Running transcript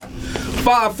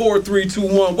5, 4, 3, 2,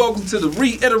 1. Welcome to the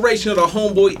reiteration of the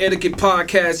Homeboy Etiquette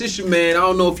Podcast. It's your man. I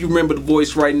don't know if you remember the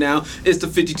voice right now. It's the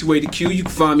 5280Q. You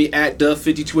can find me at the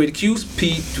 5280Q.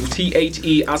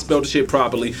 P-T-H-E. I spelled the shit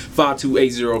properly.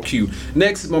 5280Q.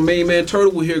 Next, my main man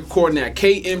Turtle. We're here recording at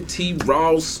KMT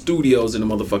Raw Studios in the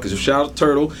motherfuckers. So shout out to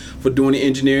Turtle for doing the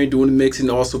engineering, doing the mixing,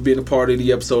 and also being a part of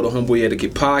the episode of Homeboy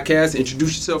Etiquette Podcast.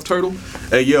 Introduce yourself, Turtle.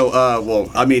 Hey, yo.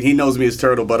 He knows me as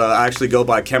Turtle, but I actually go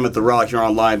by Kemet the Raw here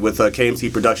online with KMT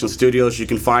Production Studios. You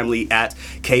can find me at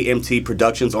KMT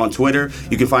Productions on Twitter.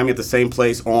 You can find me at the same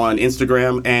place on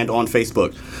Instagram and on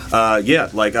Facebook.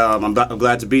 I'm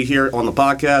glad to be here on the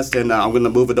podcast, and I'm going to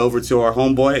move it over to our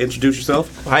homeboy. Introduce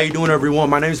yourself. How you doing, everyone?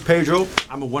 My name is Pedro.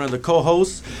 I'm one of the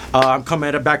co-hosts. I'm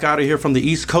coming back out of here from the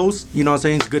East Coast. You know what I'm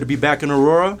saying? It's good to be back in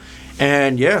Aurora.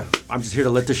 And yeah, I'm just here to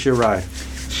let this shit ride.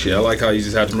 Shit, I like how you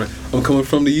just had to. I'm coming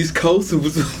from the East Coast. I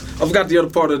forgot the other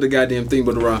part of the goddamn thing,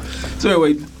 but around. So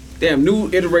anyway. Damn, new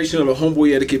iteration of the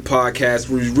Homeboy Etiquette Podcast.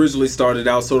 We originally started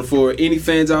out. So for any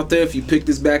fans out there, if you pick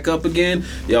this back up again,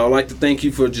 y'all like to thank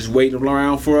you for just waiting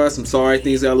around for us. I'm sorry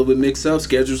things got a little bit mixed up.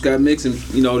 Schedules got mixed and,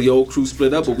 the old crew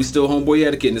split up. But we still Homeboy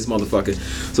Etiquette in this motherfucker.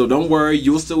 So don't worry.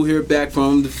 You'll still hear it back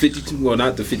from the 52. Well,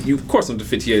 not the 50. You, of course, I'm the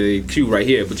 58Q right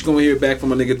here. But you're going to hear it back from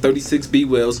my nigga 36B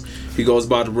Wells. He goes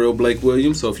by the real Blake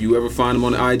Williams. So if you ever find him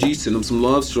on the IG, send him some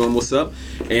love. Show him what's up.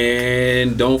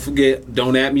 And don't forget,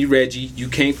 don't at me Reggie. You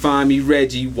can't find me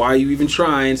Reggie. Why are you even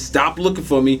trying? Stop looking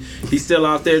for me. He's still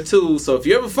out there too. So if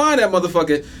you ever find that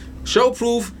motherfucker, show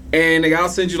proof, and I'll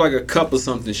send you like a cup or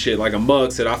something shit, like a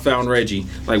mug said I found Reggie.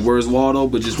 Like Where's Waldo,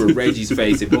 but just with Reggie's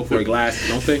face. They both wear glasses,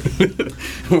 don't they?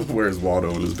 Where's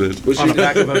Waldo in this bitch? On the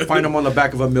back of find him on the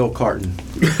back of a milk carton.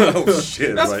 Oh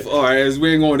shit! That's right. All right.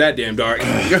 We ain't going that damn dark.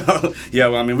 Yeah,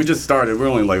 well, I mean, we just started. We're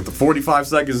only like 45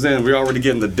 seconds in. We're already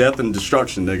getting the death and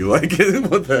destruction, nigga. Like,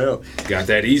 what the hell? Got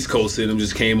that East Coast in him.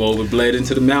 Just came over, bled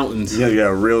into the mountains.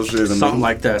 Yeah, real shit. Something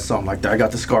like that. I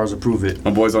got the scars to prove it.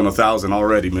 My boy's on 1,000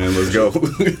 already, man. Let's go.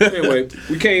 Anyway,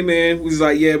 we came in. We was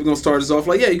like, yeah, we're gonna start this off.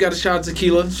 Like, yeah, you got a shot of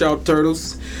tequila. Shout out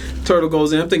Turtles. Turtle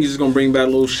goes in. I'm thinking he's just gonna bring back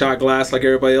a little shot glass like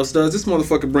everybody else does. This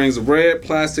motherfucker brings red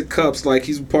plastic cups like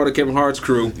he's part of Kevin Hart's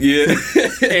crew. Yeah. And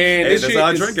hey, this that's shit how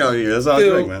I drink out here. That's how I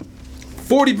drink, man.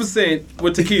 40%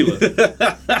 with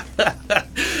tequila.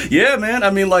 Yeah, man.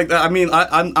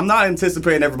 I'm not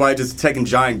anticipating everybody just taking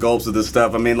giant gulps of this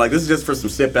stuff. I mean, like, this is just for some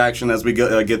sip action as we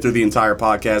get through the entire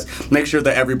podcast. Make sure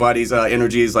that everybody's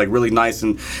energy is like really nice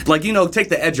and like, take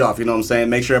the edge off. You know what I'm saying?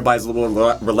 Make sure everybody's a little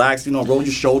relaxed. Roll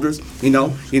your shoulders.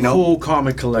 Cool, calm,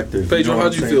 and collective. Pedro,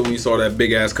 how'd you feel when you saw that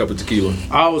big ass cup of tequila?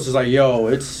 I was just like, yo,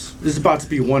 this is about to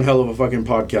be one hell of a fucking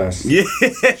podcast. Yeah.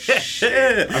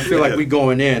 I feel like we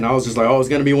going in. I was just like, oh, it's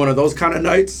gonna be one of those kind of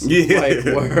nights. Yeah. Like,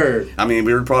 word. I mean,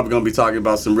 we were probably going to be talking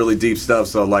about some really deep stuff,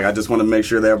 so like I just want to make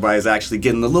sure that everybody's actually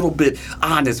getting a little bit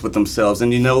honest with themselves.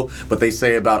 And what they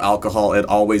say about alcohol, it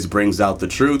always brings out the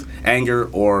truth, anger,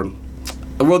 or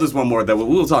well, there's one more that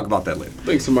we'll talk about that later. I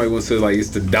think somebody once said like it's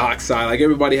the dark side. Like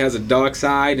everybody has a dark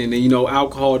side, and then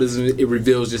alcohol doesn't. It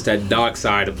reveals just that dark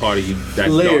side, a part of you. That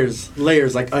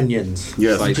layers like onions.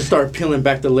 Yes. Like, you just start peeling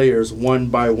back the layers one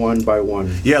by one by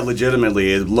one. Yeah,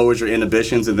 legitimately, it lowers your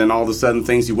inhibitions, and then all of a sudden,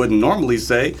 things you wouldn't normally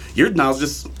say, you're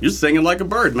singing like a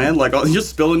bird, man. Like you're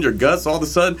spilling your guts. All of a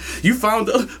sudden, you found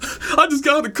I just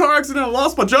got in a car accident, I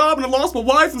lost my job, and I lost my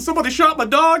wife, and somebody shot my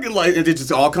dog, and like it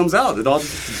just all comes out. It all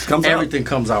just comes out. Everything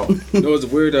comes out. It was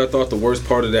weird. I thought the worst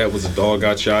part of that was the dog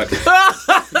got shot.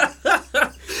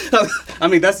 I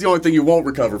mean, that's the only thing you won't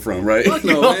recover from, right?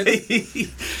 No, man.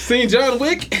 Seen John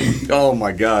Wick? Oh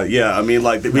my God, yeah. I mean,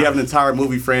 like, we have an entire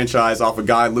movie franchise off a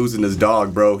guy losing his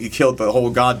dog, bro. He killed the whole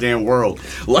goddamn world.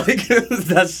 Like,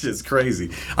 that's just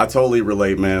crazy. I totally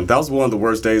relate, man. That was one of the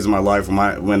worst days of my life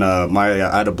when I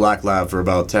had a black lab for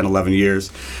about 10, 11 years.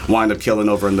 Wind up killing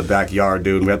over in the backyard,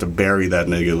 dude. And we had to bury that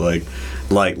nigga, like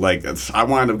I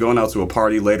wound up going out to a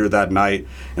party later that night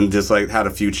and just like had a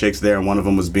few chicks there, and one of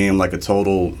them was being like a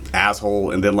total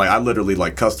asshole, and then like I literally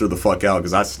like cussed her the fuck out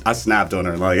because I snapped on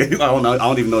her. Like I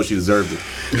don't even know if she deserved it.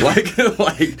 Like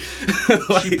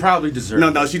she probably deserved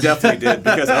it. No, she definitely did,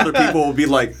 because other people will be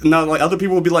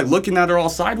like looking at her all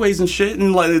sideways and shit,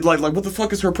 and like what the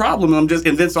fuck is her problem? And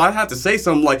then so I had to say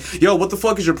something like, yo, what the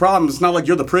fuck is your problem? It's not like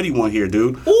you're the pretty one here,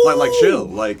 dude. Ooh. Like chill,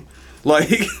 like.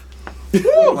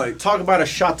 Like, talk about a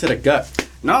shot to the gut.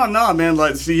 No, man.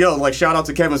 Like, shout out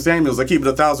to Kevin Samuels. I keep it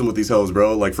 1,000 with these hoes,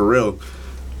 bro. Like, for real.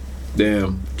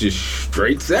 Damn, just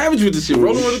straight savage with this shit.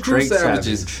 Rolling with the crew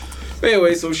savages.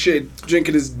 Anyway, so shit,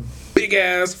 drinking this big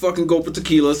ass fucking gulp of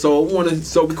tequila. So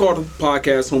we called the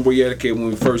podcast Homeboy Etiquette when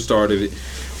we first started it.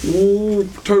 Ooh,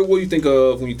 Turtle, what do you think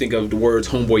of when you think of the words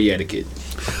Homeboy Etiquette?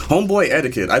 Homeboy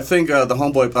etiquette. I think the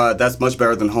Homeboy that's much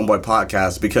better than Homeboy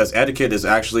podcast because etiquette is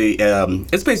actually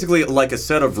it's basically like a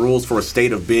set of rules for a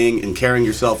state of being and carrying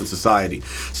yourself in society.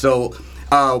 So.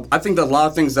 I think that a lot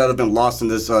of things that have been lost in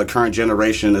this current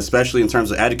generation, especially in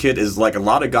terms of etiquette, is like a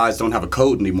lot of guys don't have a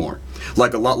code anymore.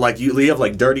 Like a lot, like you have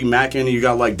like dirty macking, and you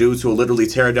got like dudes who will literally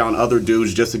tear down other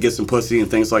dudes just to get some pussy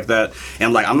and things like that.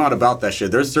 And like I'm not about that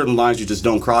shit. There's certain lines you just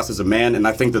don't cross as a man, and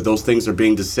I think that those things are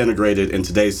being disintegrated in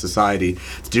today's society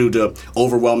due to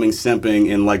overwhelming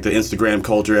simping and like the Instagram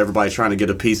culture. Everybody trying to get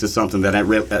a piece of something that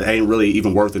ain't really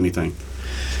even worth anything.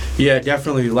 Yeah,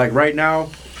 definitely. Like right now,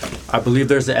 I believe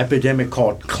there's an epidemic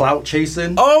called clout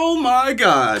chasing. Oh my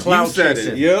God! Clout you said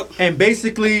chasing. it. Yep. And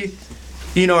basically,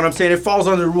 you know what I'm saying? It falls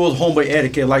under the rules of homeboy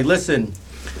etiquette. Like, listen,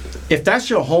 if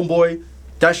that's your homeboy,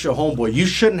 that's your homeboy. You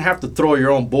shouldn't have to throw your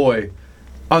own boy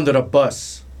under the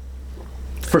bus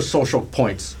for social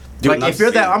points. Dude, like, if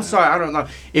you're that, I'm sorry, I don't know.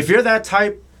 If you're that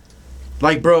type,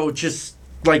 like, bro, just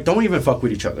like don't even fuck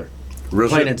with each other. Real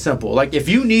Plain shit. and simple. Like, if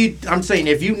you need, I'm saying,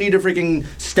 if you need to freaking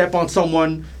step on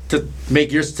someone to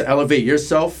to elevate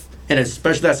yourself, and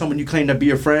especially that someone you claim to be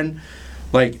your friend,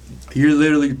 like you're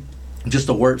literally just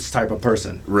the worst type of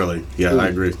person. Really? Yeah, I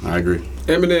agree.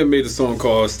 Eminem made a song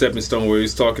called Stepping Stone where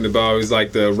he's talking about he's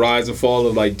like the rise and fall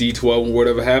of like D12 and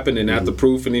whatever happened and after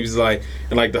proof, and he was like,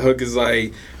 and like the hook is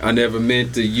like, I never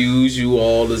meant to use you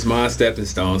all as my stepping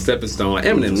stone. Like,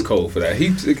 Eminem's cold for that.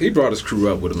 He brought his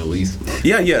crew up with him at least.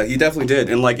 Yeah, he definitely did.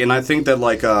 And like, and I think that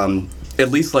like at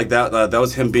least like that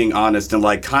was him being honest and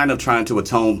like kind of trying to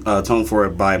atone for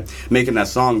it by making that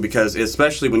song, because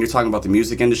especially when you're talking about the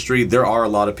music industry, there are a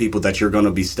lot of people that you're going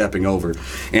to be stepping over.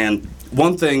 And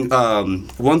one thing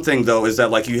though is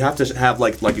that like you have to have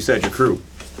like you said, your crew.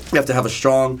 You have to have a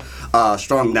strong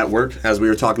network, as we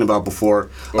were talking about before,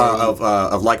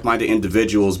 of like-minded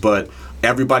individuals, but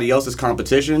everybody else is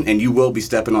competition, and you will be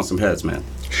stepping on some heads, man.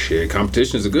 Shit,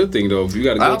 competition is a good thing though. If you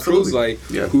got a good crews, like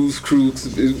whose crew?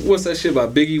 What's that shit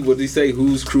about Biggie? What did he say?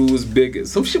 Whose crew is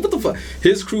biggest? Some shit. What the fuck?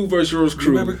 His crew versus yours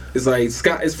crew. Remember? It's like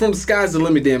it's from Sky's the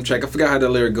Limit damn track. I forgot how that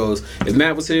lyric goes. If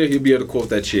Matt was here, he'd be able to quote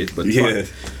that shit. But yeah.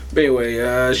 But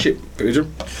anyway, shit, Pedro.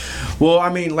 Well,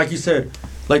 I mean, like you said,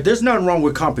 like there's nothing wrong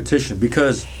with competition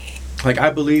because, like, I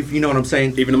believe, you know what I'm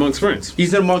saying. Even amongst friends.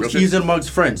 He's amongst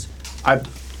friends.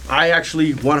 I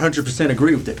actually 100%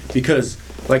 agree with it because,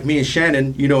 like me and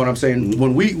Shannon, you know what I'm saying.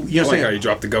 When we, you know, what I'm saying, how you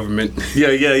dropped the government.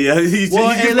 Yeah. He's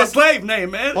my slave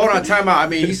name, man. Hold on, time out. I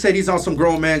mean, he said he's on some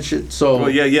grown man shit. So. Well,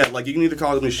 yeah. Like you can either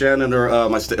call me Shannon or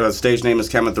my stage name is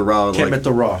Kemet the Raw. Kemet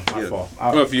the Raw. My fault.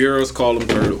 If you hear us, call him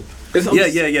Turtle.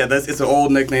 Yeah. It's an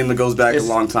old nickname that goes back a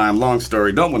long time. Long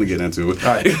story. Don't want to get into it.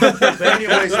 All right. But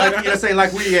anyways, like you know, saying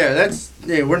like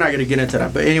we're not gonna get into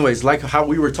that. But anyways, like how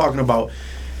we were talking about.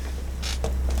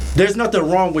 There's nothing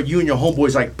wrong with you and your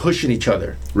homeboys like pushing each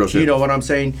other. Real shit. You know what I'm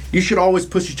saying? You should always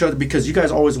push each other because you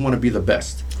guys always want to be the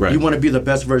best. Right. You want to be the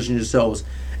best version of yourselves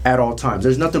at all times.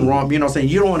 There's nothing wrong. You know what I'm saying?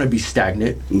 You don't want to be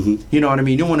stagnant. Mm-hmm. You know what I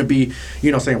mean? You don't want to be,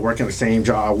 you know what I'm saying, working the same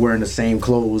job, wearing the same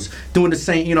clothes, doing the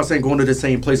same, you know what I'm saying, going to the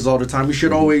same places all the time. You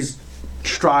should always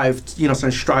strive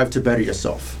to better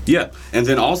yourself. Yeah, and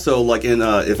then also like in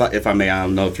if I may, I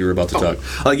don't know if you were about to talk.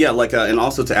 And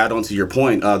also to add on to your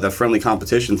point, the friendly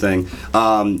competition thing.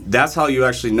 That's how you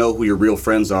actually know who your real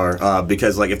friends are,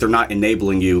 because like if they're not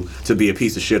enabling you to be a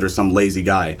piece of shit or some lazy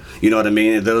guy, you know what I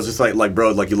mean? And they're just like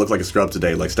bro, like you look like a scrub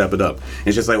today, like step it up. And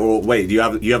it's just like, well, wait, you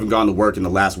haven't gone to work in the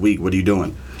last week. What are you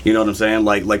doing? You know what I'm saying?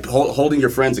 Like holding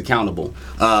your friends accountable.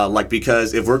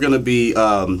 Because if we're gonna be,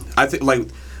 I think like.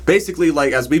 Basically,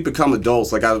 like as we become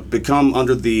adults, like I've become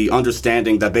under the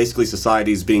understanding that basically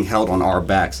society is being held on our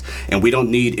backs, and we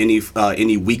don't need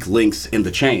any weak links in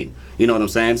the chain. You know what I'm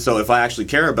saying? So if I actually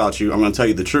care about you, I'm going to tell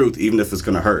you the truth, even if it's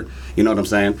going to hurt. You know what I'm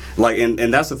saying? Like,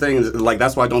 and that's the thing. Like,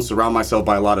 that's why I don't surround myself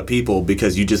by a lot of people,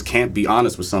 because you just can't be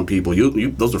honest with some people.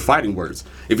 Those are fighting words.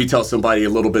 If you tell somebody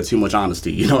a little bit too much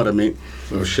honesty, you know what I mean?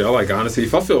 Oh shit, I like honesty.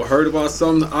 If I feel hurt about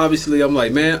something, obviously I'm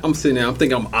like, man, I'm sitting there. I'm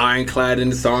thinking I'm ironclad in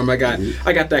this arm. I got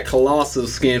that colossal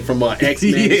skin from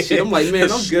X-Men shit. I'm like,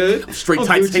 man, I'm good. I'm straight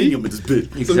titanium in this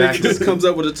bitch. Exactly. So nigga just comes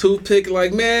up with a toothpick,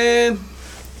 like, man,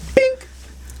 pink.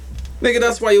 Nigga,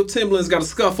 that's why your Timberlands got a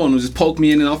scuff on them. Just poke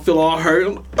me in and I'll feel all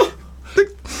hurt.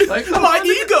 Like, my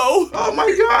ego. Oh my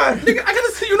God. Nigga, I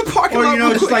gotta see you in the parking lot. Or, you know,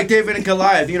 real just quick. like David and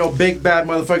Goliath, you know, big bad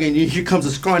motherfucker, and here comes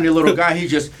a scrawny little guy, he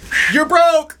just, you're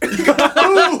broke.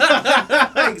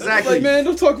 exactly. Like, man,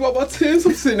 don't talk about my Tims.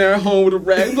 I'm sitting there at home with a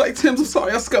rag. I'm like, Tims, I'm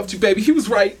sorry, I scuffed you, baby. He was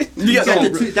right.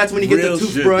 That's when you get the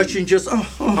toothbrush and just, I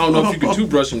don't know if you can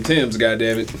toothbrush some Tims,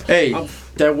 goddammit. Hey,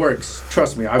 that works.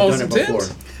 Trust me, I've done it before.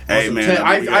 Tims? Hey man,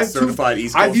 I've certified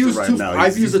East I've Coaster used right now.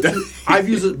 I've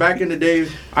used it back in the day.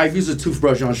 I've used a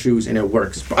toothbrush on shoes and it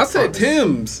works. I said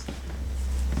Tim's.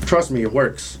 Trust me, it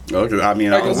works. Okay, I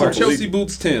mean, Like I some don't Chelsea believe-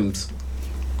 boots, Tim's.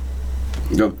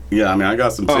 Yeah, I mean, I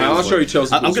got some. Oh, Tims, I'll like- show you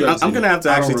Chelsea I'm boots. gonna have to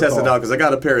I don't actually test it recall. out because I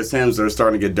got a pair of Tims that are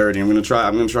starting to get dirty. I'm gonna try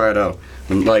it out.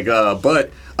 And like, I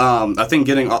think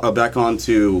getting back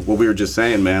onto what we were just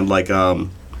saying, man. Like,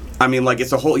 I mean, like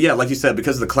it's a whole like you said,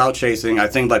 because of the clout chasing. I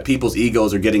think like people's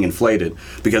egos are getting inflated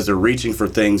because they're reaching for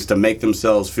things to make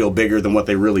themselves feel bigger than what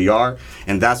they really are,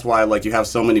 and that's why like you have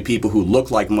so many people who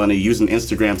look like money using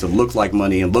Instagram to look like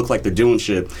money and look like they're doing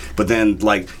shit, but then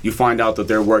like you find out that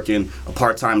they're working a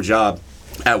part-time job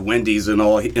at Wendy's and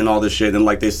all this shit, and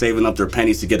like they're saving up their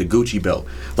pennies to get a Gucci belt.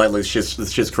 Like it's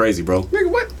shit's crazy, bro.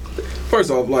 Nigga, what? First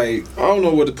off, like, I don't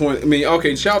know what the point. I mean,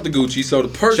 okay, shout out to Gucci. So the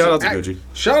person. Shout out to Gucci.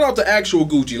 Shout out to actual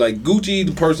Gucci. Like Gucci,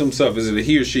 the person himself, is it a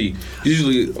he or she?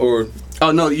 Usually, or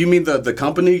Oh no, you mean the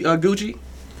company Gucci?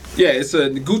 yeah,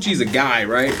 Gucci's a guy,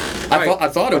 right? I thought I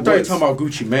thought you were talking about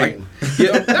Gucci Mane.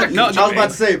 Yeah, No, I was about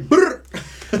to say. Brr.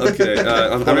 Okay,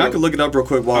 I mean I could look it up real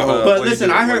quick while. But while listen,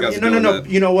 you I guys heard. are doing No. that.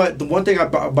 You know what? The one thing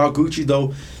about Gucci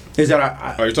though is that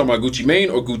Are you talking about Gucci Mane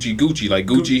or Gucci? Like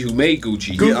Gucci who made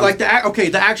Gucci? like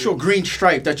the actual green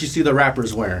stripe that you see the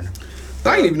rappers wearing.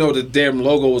 I didn't even know the damn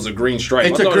logo was a green stripe.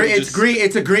 It's I a thought green. it was It's green.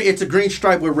 It's a green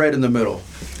stripe with red in the middle.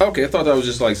 Okay, I thought that was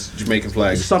just like Jamaican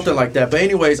flags. Something like that. But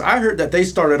anyways, I heard that they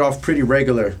started off pretty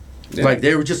regular. Yeah. Like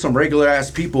they were just some regular ass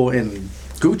people, and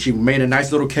Gucci made a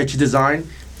nice little catchy design,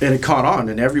 and it caught on,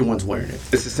 and everyone's wearing it.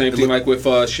 It's the same thing like with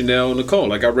Chanel Nicole.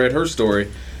 Like I read her story.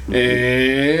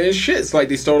 And shit, it's like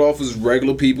they start off as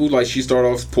regular people. Like she started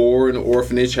off poor in an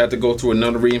orphanage, had to go to a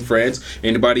nunnery in France.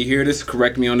 Anybody hear this?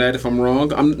 Correct me on that if I'm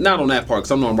wrong. I'm not on that part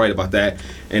because I know I'm right about that.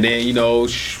 And then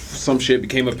some shit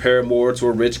became a paramour to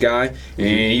a rich guy,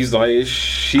 and he's like,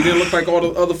 she didn't look like all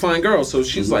the other fine girls, so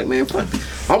she's like, man, fuck,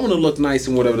 I want to look nice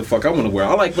and whatever the fuck I want to wear.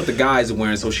 I like what the guys are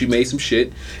wearing, so she made some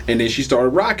shit, and then she started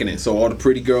rocking it. So all the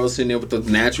pretty girls sitting there with the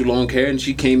natural long hair, and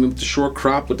she came in with the short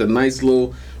crop with the nice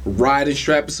little riding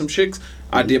strap with some chicks.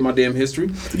 I did my damn history.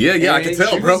 Yeah, I can tell,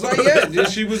 she bro. Was like,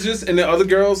 she was just, and the other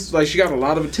girls, like, she got a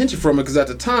lot of attention from it because at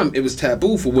the time it was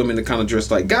taboo for women to kind of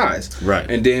dress like guys. Right.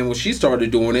 And then when she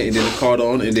started doing it, and then it caught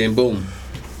on, and then boom.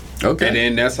 Okay. And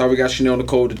then that's how we got Chanel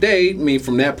Nicole today. I mean,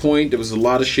 from that point, there was a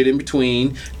lot of shit in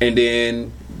between, and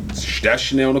then that's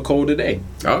Chanel Nicole today.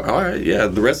 All right, yeah,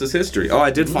 the rest is history. Oh,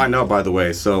 I did find out, by the way.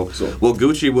 Well,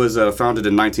 Gucci was founded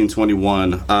in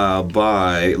 1921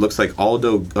 by, it looks like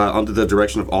Aldo, under the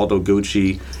direction of Aldo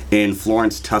Gucci in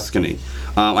Florence, Tuscany.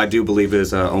 I do believe it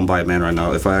is owned by a man right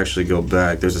now. If I actually go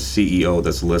back, there's a CEO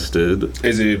that's listed.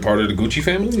 Is it part of the Gucci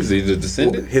family? Is he the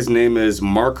descendant? His name is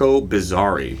Marco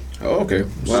Bizzarri. Oh, okay.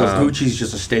 So Gucci's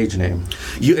just a stage name.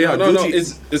 Yeah, No,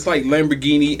 Gucci, it's like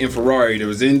Lamborghini and Ferrari. There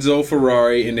was Enzo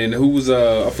Ferrari, and then who was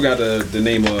I forgot the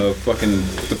name of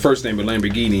the first name of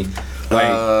Lamborghini. Like,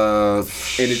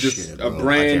 and it's just a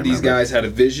brand. These guys had a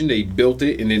vision. They built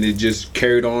it, and then it just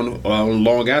carried on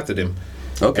long after them.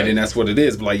 Okay. And then that's what it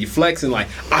is. But like you flexing, like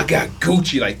I got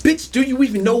Gucci. Like, bitch, do you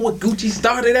even know what Gucci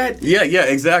started at? Yeah,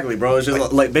 exactly, bro. It's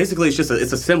just like basically, it's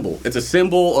a symbol. It's a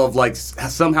symbol of like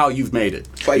somehow you've made it.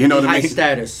 Like, you know what I High mean?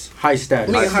 status. High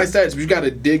status. I mean, high status, but you got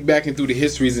to dig back in through the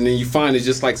histories, and then you find it's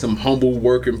just like some humble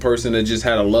working person that just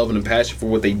had a love and a passion for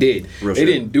what they did. Real They shit.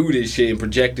 didn't do this shit and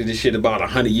projected this shit about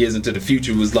 100 years into the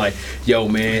future. It was like, yo,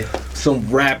 man, some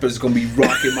rapper's gonna be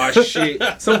rocking my shit.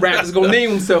 Some rapper's gonna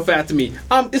name himself after me.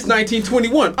 It's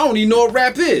 1921. I don't even know what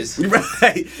rap is.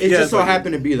 Right. It just so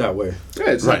happened to be that way. Yeah,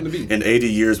 it's Right. something to be. In 80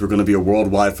 years, we're going to be a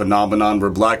worldwide phenomenon where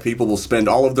black people will spend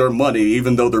all of their money,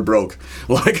 even though they're broke.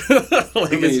 Like, I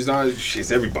mean, it's not.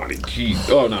 It's everybody. Gee.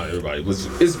 Oh, not everybody.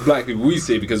 It's black people. We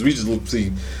see it because we just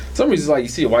see. Some reason, like you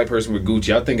see a white person with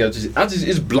Gucci. I think I just.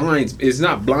 It's blind. It's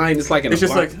not blind. It's like it's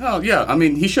just like, oh yeah. I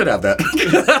mean, he should have that.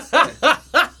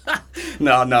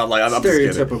 No, like I'm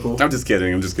Stereotypical. just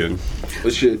kidding.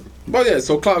 But shit. But yeah,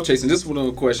 so cloud chasing. This is one of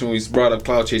the question we brought up.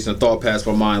 Cloud chasing. A thought passed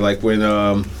my mind. Like when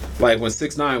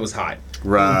 6ix9ine was hot.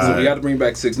 Right. So we got to bring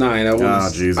back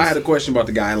 6ix9ine. Jesus. I had a question about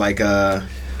the guy. Like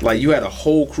you had a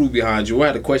whole crew behind you. I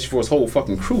had a question for his whole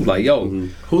fucking crew. Like, yo,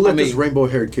 Who let this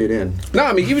rainbow-haired kid in? Nah,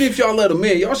 I mean, even if y'all let him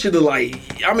in, y'all should have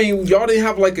y'all didn't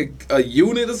have like a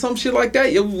unit or some shit like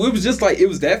that. It was just like, it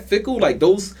was that fickle. Like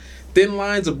those thin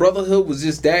lines of brotherhood was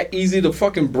just that easy to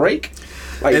fucking break.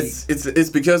 Like, It's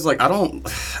because like I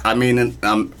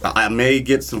may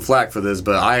get some flack for this,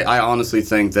 but I honestly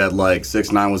think that like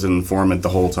 6ix9ine was an informant the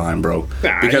whole time, bro.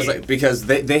 Because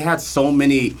they had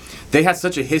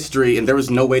such a history and there was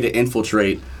no way to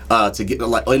infiltrate to get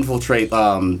like infiltrate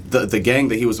the gang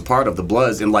that he was a part of, the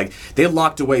Bloods, and like they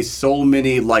locked away so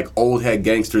many like old head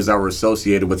gangsters that were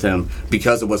associated with him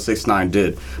because of what 6ix9ine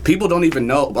did. People don't even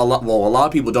know a lot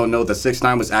of people don't know that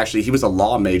 6ix9ine was actually, he was a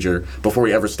law major before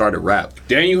he ever started rap.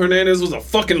 Daniel Hernandez was a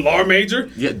fucking law major?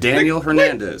 Yeah, Daniel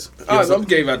Hernandez. I'm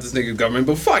gave out this nigga government,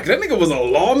 but fuck, that nigga was a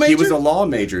law major? He was a law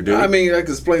major, dude. I mean, that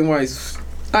could explain why he's...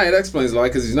 that explains a lot,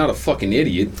 because he's not a fucking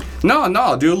idiot.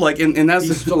 No, dude, like, and that's...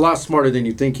 He's a lot smarter than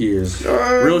you think he is.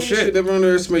 Real shit. Never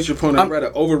underestimate your opponent. I'd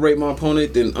rather overrate my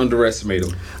opponent than underestimate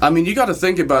him. I mean, you got to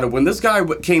think about it. When this guy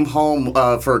came home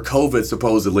for COVID,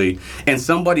 supposedly, and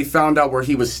somebody found out where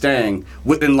he was staying,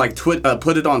 and like put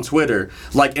it on Twitter,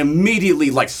 like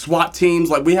immediately, like SWAT teams,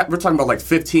 like we're talking about like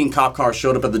 15 cop cars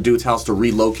showed up at the dude's house to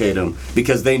relocate him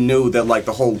because they knew that like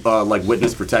the whole like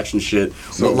witness protection shit.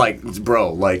 So, like,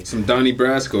 bro, like some Donnie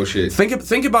Brasco shit.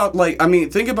 Think about like, I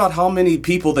mean, think about how many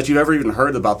people that you've ever even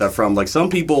heard about that from. Like some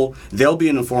people, they'll be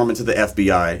an informant to the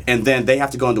FBI, and then they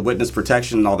have to go into witness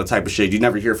protection and all the type of shit. You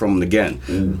never hear from them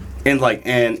again. And like,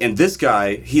 and this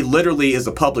guy, he literally is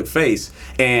a public face,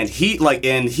 and he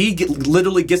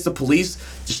literally gets the police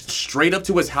just straight up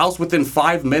to his house within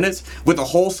 5 minutes with a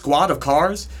whole squad of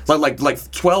cars,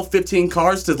 like 12, 15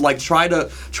 cars to like try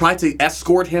to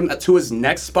escort him to his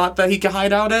next spot that he can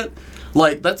hide out at.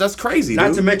 Like, that's crazy, Not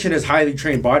dude. to mention his highly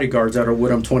trained bodyguards that are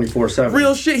with him 24/7.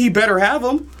 Real shit, he better have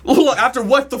them. After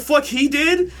what the fuck he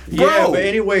did? Bro. Yeah, but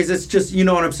anyways, it's just, you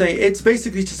know what I'm saying? It's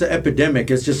basically just an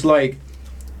epidemic. It's just like,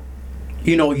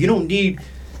 you know, you don't need...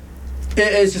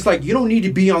 It's just like, you don't need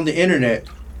to be on the internet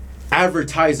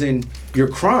advertising your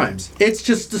crimes. It's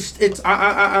just...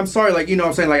 I'm sorry, like, you know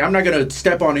what I'm saying? Like, I'm not going to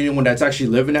step on anyone that's actually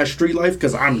living that street life,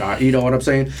 because I'm not, you know what I'm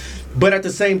saying? But at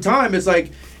the same time, it's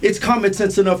like, it's common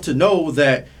sense enough to know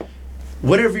that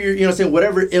whatever you're, you know what I'm saying,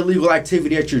 whatever illegal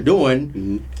activity that you're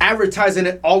doing, advertising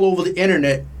it all over the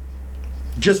internet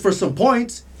just for some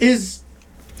points is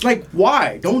like,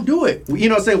 why? Don't do it. You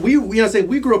know what I'm saying?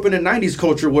 We grew up in a 90s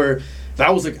culture where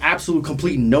that was like absolute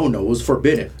complete no-no. It was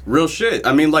forbidden. Real shit.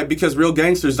 I mean, like, because real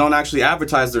gangsters don't actually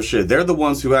advertise their shit. They're the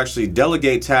ones who actually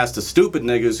delegate tasks to stupid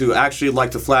niggas who actually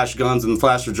like to flash guns and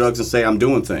flash their drugs and say, I'm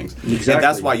doing things. Exactly. And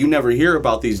that's why you never hear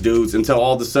about these dudes until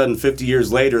all of a sudden, 50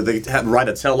 years later, they write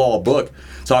a tell-all book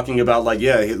talking about, like,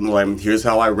 yeah, like, here's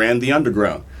how I ran the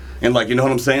underground. And, like, you know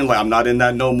what I'm saying? Like, I'm not in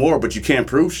that no more, but you can't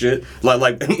prove shit.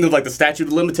 Like the statute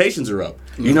of limitations are up.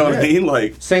 You know what I mean?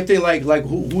 Like, same thing. Like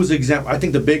who's the example? I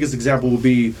think the biggest example would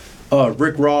be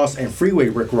Rick Ross and Freeway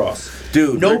Rick Ross.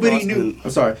 Dude, nobody knew.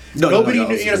 I'm sorry. Nobody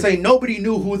knew. You know what I'm saying? Nobody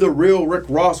knew who the real Rick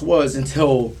Ross was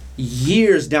until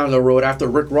years down the road after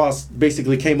Rick Ross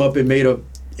basically came up and made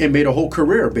a whole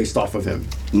career based off of him.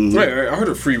 Mm-hmm. Right. I heard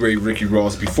of Freeway Ricky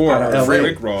Ross before. I heard of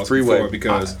Rick Ross before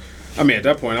because. I mean, at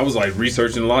that point, I was like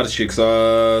researching a lot of shit.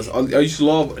 Cause I used to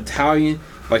love Italian,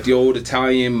 like the old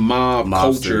Italian mob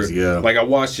culture. Yeah. Like I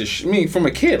watched this. I mean, from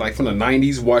a kid, like from the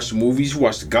 '90s, watched the movies.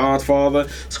 Watched The Godfather.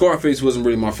 Scarface wasn't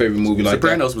really my favorite movie. Like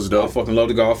Sopranos was dope. I fucking love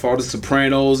The Godfather.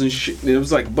 Sopranos and shit. It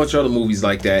was like a bunch of other movies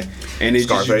like that. And it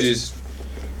just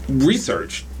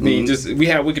research. I mean, we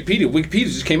had Wikipedia. Wikipedia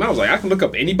just came out. I was like, I can look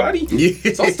up anybody.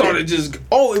 Yeah. So I started just.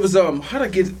 Oh, it was how'd I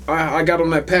get? I got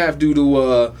on that path due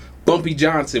to Bumpy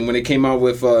Johnson when it came out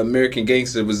with American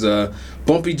Gangster. It was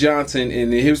Bumpy Johnson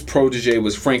and his protege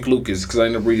was Frank Lucas, because I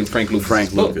ended up reading Frank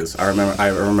Lucas. Lucas. I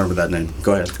remember that name.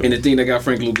 Go ahead. And the thing that got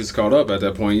Frank Lucas caught up at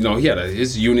that point, you know, he had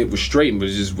his unit was straight, but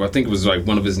just I think it was like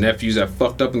one of his nephews that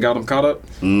fucked up and got him caught up.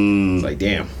 It's like,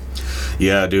 damn.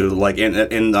 Yeah, dude. Like, and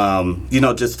you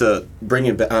know, just to bring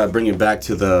it back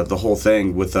to the whole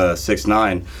thing with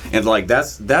 6ix9ine, and like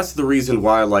that's the reason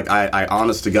why, like, I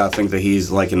honest to God think that he's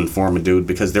like an informant, dude,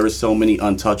 because there are so many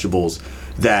untouchables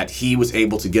that he was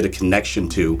able to get a connection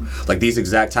to, like these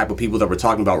exact type of people that we're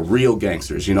talking about, real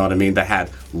gangsters. You know what I mean? That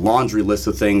had laundry lists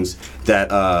of things that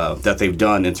that they've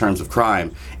done in terms of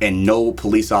crime, and no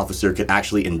police officer could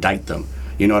actually indict them.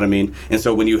 You know what I mean? And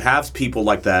so when you have people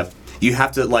like that, you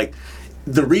have to like.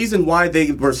 The reason why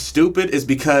they were stupid is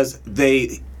because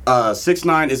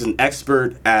 6ix9ine is an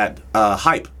expert at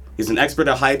hype. He's an expert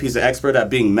at hype. He's an expert at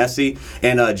being messy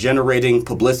and generating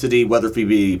publicity, whether it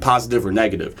be positive or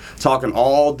negative. Talking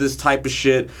all this type of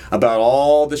shit about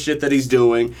all the shit that he's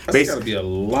doing. There's got to be a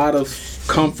lot of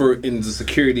comfort in the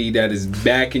security that is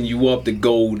backing you up to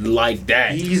go like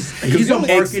that. He's a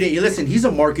marketing. Listen, he's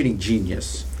a marketing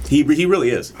genius. He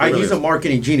really is. He's a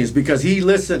marketing genius because he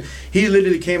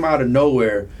literally came out of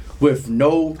nowhere with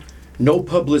no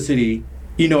publicity.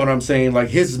 You know what I'm saying? Like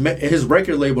his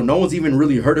record label, no one's even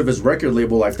really heard of his record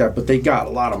label like that, but they got a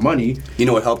lot of money. You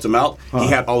know what helped him out? He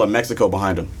had all of Mexico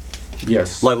behind him.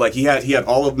 Yes. Like he had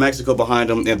all of Mexico behind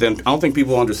him, and then I don't think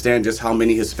people understand just how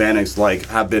many Hispanics like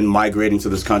have been migrating to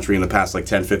this country in the past like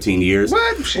 10, 15 years.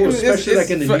 What? Well, especially it's like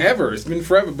in the forever. It's been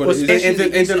forever, but Well, it's, and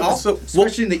then also,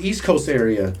 especially in the East Coast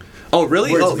area. oh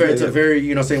really? Where Oh, it's a very,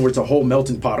 you know, saying where it's a whole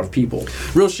melting pot of people.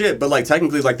 real shit. But like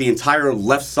technically, like the entire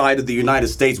left side of the United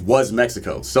States was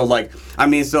Mexico. So like, I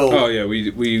mean, so oh yeah,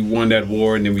 we won that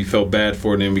war and then we felt bad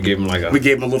for it and then we gave them like a. we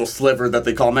gave them a little sliver that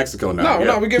they call Mexico now.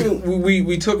 No, we gave them,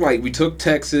 we took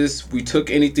Texas, we took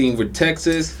anything with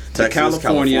Texas, to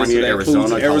California, so that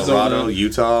Arizona, includes Colorado,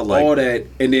 Utah, like all that,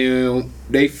 and then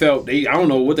they felt I don't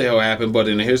know what the hell happened, but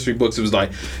in the history books it was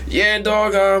like, yeah,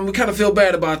 dog, we kind of feel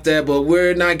bad about that, but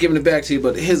we're not giving it back to you.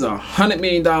 But here's $100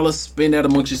 million, spend that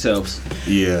amongst yourselves.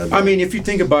 yeah. I mean, if you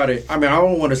think about it, I mean, I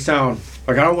don't want to sound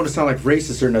like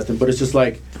racist or nothing, but it's just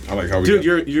like, I like how we. Dude,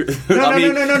 got, you're. no, I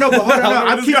mean, no. But hold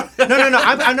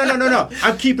on, no.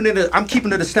 I'm keeping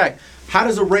it a stack. How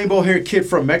does a rainbow-haired kid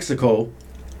from Mexico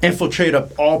infiltrate a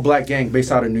all-black gang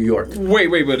based out of New York? wait,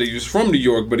 but he was from New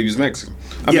York, but he was Mexican.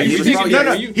 Yeah, you he was think- from- yeah,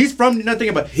 No, you- he's from nothing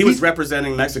about. He was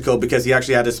representing Mexico because he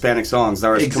actually had Hispanic songs that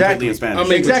were completely in Spanish. I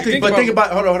mean, Exactly, but but think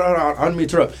about hold on, I don't mean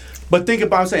to interrupt. But think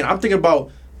about I'm thinking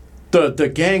about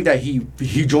the gang that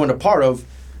he joined a part of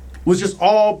was just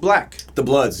all black. the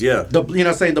Bloods, yeah. The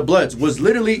the Bloods was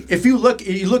literally, if you look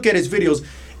at his videos,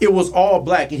 it was all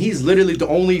black, and he's literally the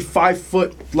only 5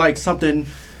 foot like something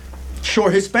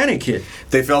short Hispanic kid.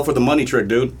 They fell for the money trick,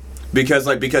 dude. Because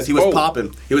he was Oh,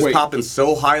 popping. He was wait. popping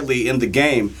so highly in the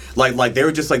game. Like they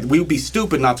were just like, we would be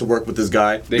stupid not to work with this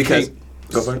guy. They because came-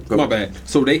 go for it. Go My for it. bad.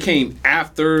 So they came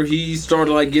after he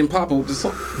started like getting popping with the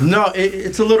song. No,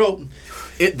 it's a little.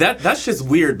 That's just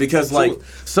weird because like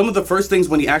some of the first things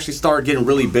when he actually started getting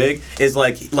really big is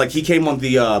like he came on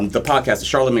the podcast, the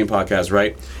Charlemagne podcast,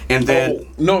 right? And then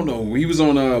No, he was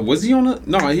on was he on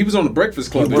no, he was on the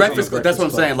Breakfast Club. Breakfast Club. That's what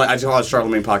I'm saying. Like I just call it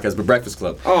Charlemagne podcast, but Breakfast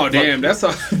Club. Oh damn, that's a.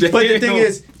 But the thing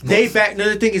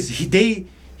is,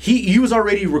 he was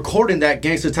already recording that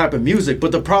gangster type of music.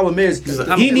 But the problem is,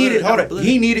 like, he needed was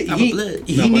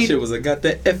I got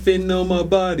that effing on my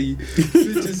body. But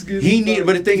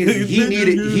the thing is,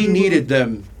 he needed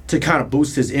them to kind of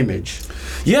boost his image.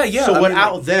 Yeah. So I mean,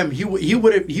 without like, them, he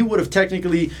would have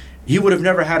technically. He would have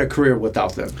never had a career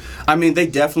without them. I mean, they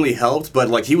definitely helped, but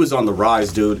like he was on the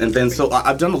rise, dude. And then so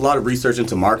I've done a lot of research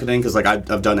into marketing because like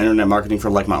I've done internet marketing for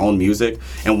like my own music.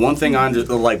 And one thing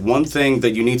one thing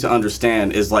that you need to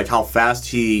understand is like how fast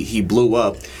he blew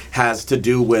up has to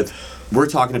do with, we're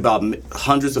talking about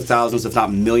hundreds of thousands, if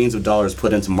not millions of dollars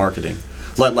put into marketing.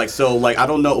 I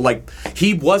don't know, like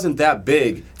he wasn't that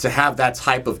big to have that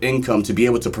type of income to be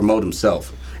able to promote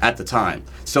himself at the time.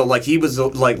 So like he was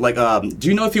do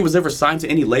you know if he was ever signed to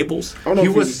any labels? He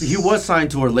was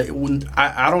signed to a label.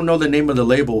 I don't know the name of the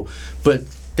label, but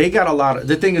they got a lot of.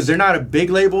 The thing is, they're not a big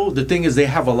label. The thing is, they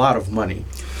have a lot of money.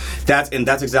 That's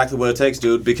exactly what it takes,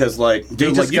 dude. Because like, They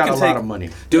dude, just like you got can a take, lot of money.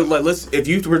 dude. Like, if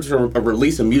you were to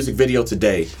release a music video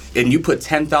today and you put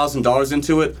 $10,000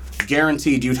 into it,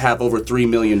 guaranteed you'd have over 3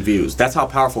 million views. That's how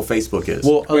powerful Facebook is.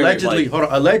 Well, wait,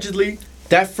 allegedly,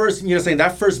 that first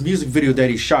music video that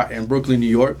he shot in Brooklyn, New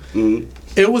York,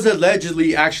 it was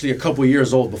allegedly actually a couple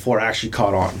years old before it actually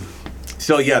caught on.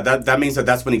 So yeah, that means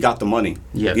that's when he got the money.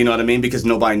 Yeah. You know what I mean? Because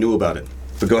nobody knew about it.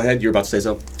 But go ahead, you're about to say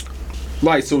something.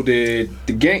 Like, so did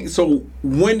the gang? So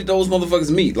when did those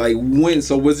motherfuckers meet? Like when?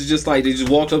 So was it just like they just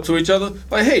walked up to each other?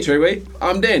 Like, hey Treyway,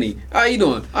 I'm Danny. How you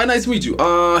doing? Nice to meet you.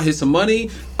 Here's some money.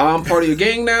 I'm part of your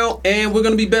gang now, and we're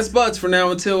gonna be best buds for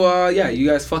now until you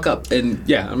guys fuck up. And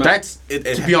yeah, That's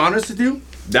to be honest with you.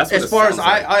 That's what as far as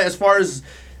sounds like.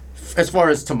 as far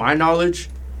as to my knowledge,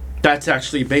 that's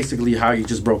actually basically how you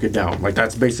just broke it down. Like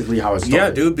that's basically how it started.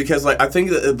 Yeah, dude. Because like I think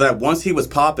that once he was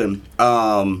popping,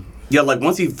 like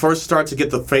once he first started to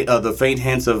get the faint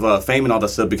hints of fame and all that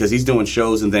stuff, because he's doing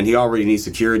shows and then he already needs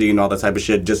security and all that type of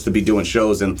shit just to be doing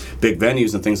shows and big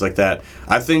venues and things like that.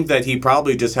 I think that he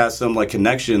probably just has some like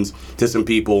connections to some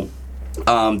people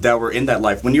that were in that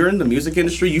life. When you're in the music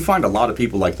industry, you find a lot of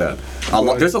people like that.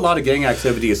 There's a lot of gang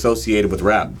activity associated with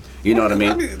rap. You know what I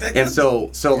mean? And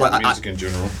so like music in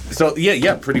general. So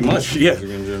yeah, pretty much. Yeah. Music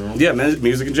in general. Yeah,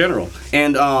 music in general.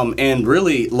 And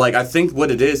really, like I think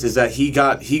what it is that he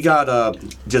got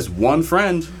just one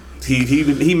friend.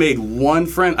 He made one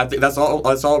friend. I think that's all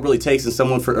it really takes is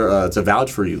someone for to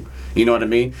vouch for you. You know what I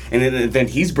mean? And then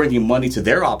he's bringing money to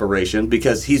their operation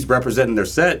because he's representing their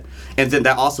set, and then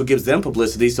that also gives them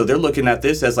publicity. So they're looking at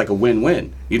this as like a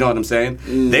win-win. You know what I'm saying?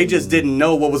 They just didn't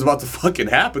know what was about to fucking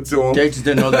happen to them. They just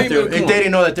didn't know that they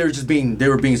didn't know that they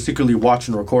were being secretly watched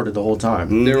and recorded the whole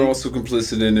time. They're also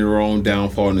complicit in their own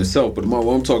downfall in itself. But what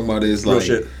I'm talking about is Real like,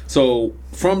 shit. so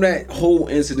from that whole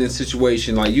incident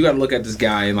situation, like you got to look at this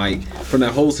guy and like from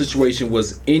that whole situation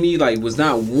was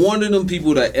not one of them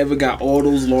people that ever got all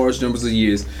those large numbers of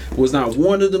years, was not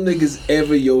one of them niggas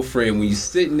ever your friend. When you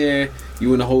sitting there,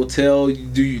 you in the hotel,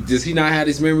 does he not have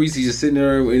his memories? He's just sitting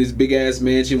there in his big ass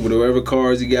mansion with whatever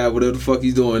cars he got, whatever the fuck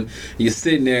he's doing. You're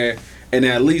sitting there. And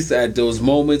at least at those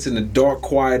moments in the dark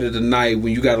quiet of the night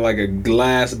when you got like a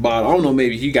glass bottle, I don't know,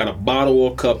 maybe he got a bottle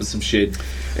or a cup or some shit,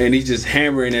 and he's just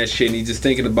hammering that shit and he's just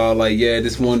thinking about like, yeah,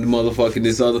 this one motherfucking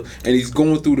this other, and he's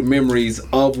going through the memories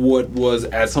of what was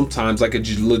at sometimes like a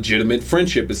legitimate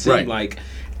friendship, it seemed like.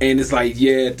 And it's like,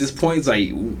 yeah, at this point it's like,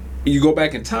 you go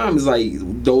back in time, it's like,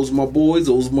 those my boys,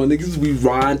 those my niggas, we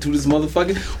riding to this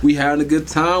motherfucker, we having a good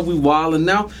time, we wilding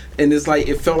out, and it's like,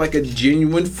 it felt like a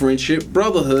genuine friendship,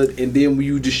 brotherhood, and then when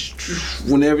you just,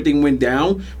 when everything went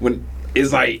down, when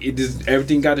it's like, it just,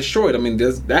 everything got destroyed. I mean,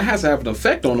 that has to have an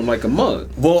effect on him like a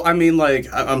mug. Well, I mean, like,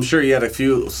 I'm sure he had a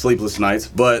few sleepless nights,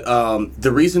 but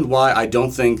the reason why I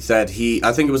don't think that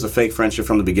I think it was a fake friendship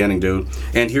from the beginning, dude,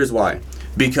 and here's why.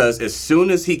 Because as soon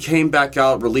as he came back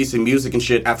out releasing music and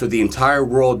shit after the entire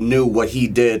world knew what he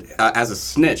did as a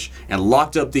snitch and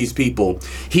locked up these people,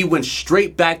 he went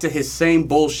straight back to his same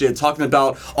bullshit talking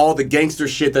about all the gangster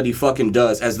shit that he fucking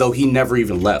does as though he never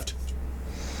even left.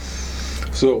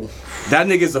 So that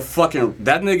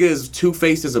nigga is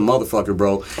two-faced as a motherfucker,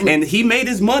 bro. And he made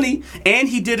his money and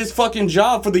he did his fucking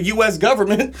job for the US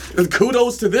government.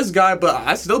 Kudos to this guy, but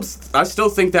I still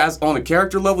think that on a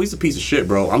character level, he's a piece of shit,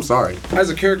 bro. I'm sorry. As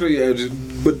a character, yeah,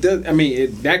 but I mean,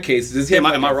 in that case, does he have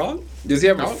am I wrong? Does he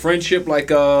have a friendship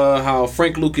like how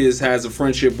Frank Lucas has a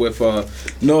friendship with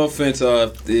no offense, I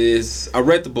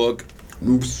read the book,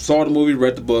 saw the movie,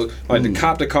 read the book, like the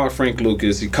cop that caught Frank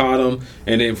Lucas, he caught him,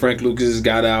 and then Frank Lucas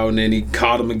got out, and then he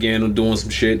caught him again on doing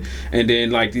some shit, and then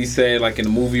like he said, like in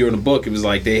the movie or in the book, it was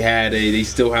like they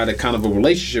still had a kind of a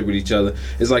relationship with each other.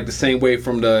 It's like the same way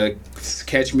from the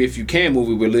Catch Me If You Can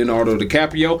movie with Leonardo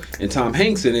DiCaprio and Tom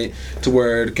Hanks in it, to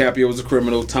where DiCaprio was a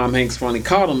criminal, Tom Hanks finally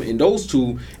caught him, and those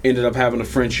two ended up having a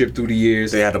friendship through the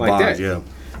years. They had a like bond, that. yeah.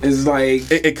 It's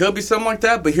like it could be something like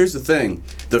that, but here's the thing: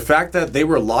 the fact that they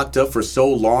were locked up for so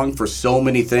long for so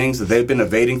many things that they've been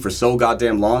evading for so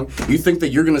goddamn long. You think that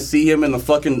you're gonna see him in the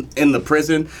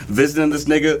prison visiting this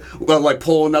nigga, like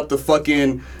pulling up the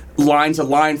fucking line to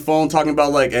line phone talking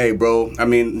about like, hey bro, I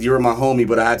mean you were my homie,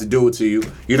 but I had to do it to you.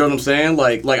 You know what I'm saying?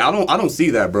 Like I don't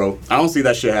see that, bro. I don't see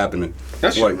that shit happening.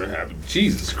 That shit never happened.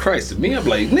 Jesus Christ! To me, I'm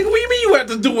like, nigga, what do you mean you had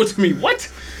to do it to me?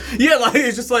 What? Yeah, like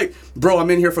it's just like, bro,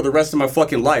 I'm in here for the rest of my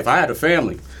fucking life. I had a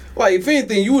family. Like, if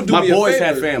anything, you would do me a favor. My boys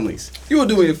had families. You would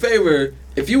do me a favor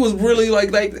if you was really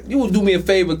like you would do me a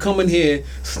favor, come in here,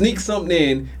 sneak something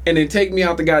in, and then take me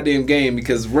out the goddamn game,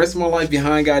 because the rest of my life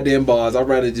behind goddamn bars, I'd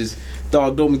rather just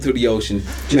throw me to the ocean.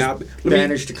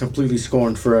 Banished to completely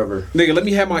scorned forever. Nigga, let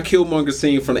me have my Killmonger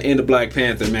scene from the end of Black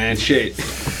Panther, man. Shit.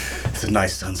 It's a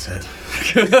nice sunset.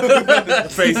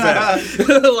 Face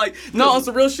that. Like, no, it's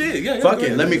the real shit. Yeah, fuck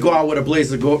it. Let me go out with a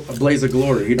blaze of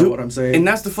glory. You know what I'm saying? And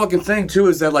that's the fucking thing too,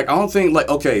 is that like I don't think like,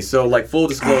 okay, so like full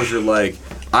disclosure, like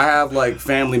I have like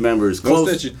family members,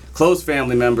 close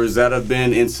family members that have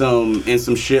been in some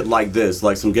shit like this,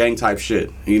 like some gang type shit,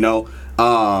 you know.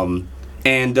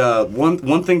 And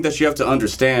one thing that you have to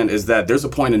understand is that there's a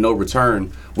point of no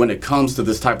return when it comes to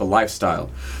this type of lifestyle.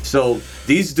 So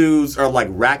these dudes are like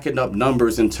racking up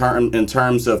numbers in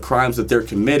terms of crimes that they're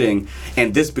committing,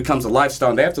 and this becomes a lifestyle.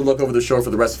 And they have to look over the shore for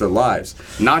the rest of their lives.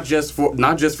 Not just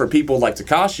for people like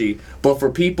Tekashi, but for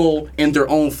people in their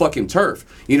own fucking turf.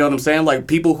 You know what I'm saying? Like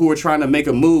people who are trying to make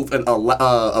a move,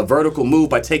 a vertical move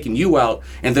by taking you out,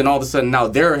 and then all of a sudden now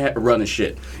they're running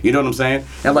shit. You know what I'm saying?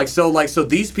 And so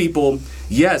these people,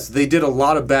 yes, they did a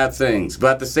lot of bad things,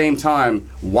 but at the same time,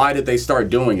 why did they start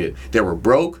doing it? They were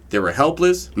broke, they were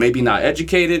helpless, maybe not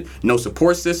educated, no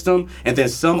support system, and then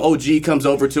some OG comes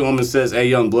over to them and says, "Hey,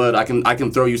 young blood, I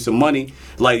can throw you some money.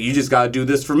 Like you just gotta do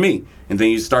this for me." And then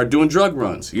you start doing drug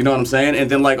runs. You know what I'm saying? And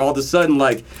then like all of a sudden,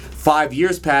 like 5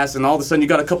 years pass, and all of a sudden you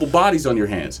got a couple bodies on your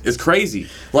hands. It's crazy.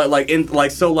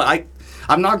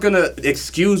 I'm not gonna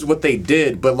excuse what they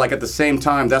did, but like at the same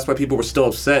time, that's why people were still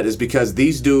upset, is because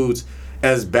these dudes,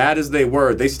 as bad as they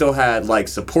were, they still had like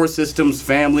support systems,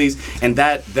 families, and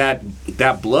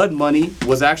that blood money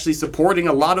was actually supporting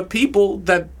a lot of people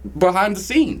that behind the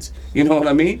scenes. You know what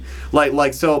I mean?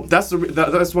 Like so that's one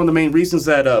of the main reasons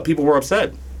that people were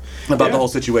upset about the whole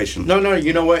situation. No,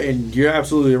 you know what? And you're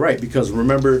absolutely right, because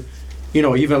remember, you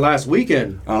know, even last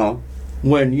weekend,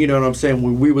 when, you know what I'm saying,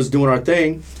 when we was doing our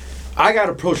thing, I got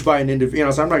approached by an individual, you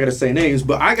know, so I'm not going to say names,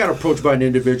 but I got approached by an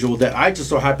individual that I just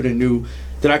so happened to knew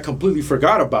that I completely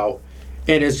forgot about.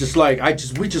 And it's just like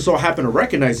we just all happen to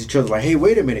recognize each other. Like, hey,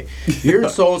 wait a minute, you're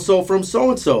so and so from so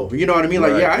and so. You know what I mean?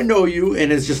 Like, Right. yeah, I know you.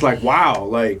 And it's just like, wow,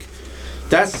 like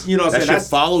that's you know what I'm That saying. shit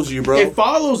follows you, bro. It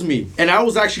follows me, and I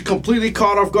was actually completely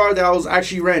caught off guard that I was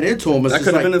actually ran into him. It's That just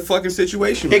could have like, been a fucking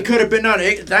situation. it could have been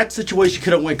that situation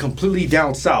could have went completely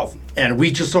down south, and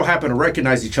we just so happen to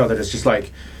recognize each other. It's just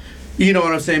like, you know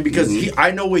what I'm saying? Because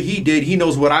I know what he did, he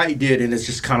knows what I did, and it's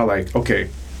just kind of like, okay,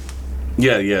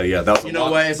 Yeah. That was you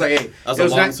know what? It's like, hey, that was it a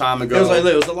long not- time ago. It was like,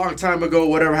 look, it was a long time ago.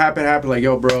 Whatever happened. Like,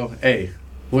 yo, bro, hey,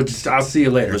 I'll see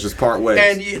you later. Let's just part ways.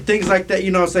 And things like that,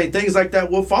 you know what I'm saying? Things like that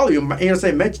will follow you. You know what I'm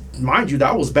saying? Mind you,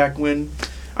 that was back when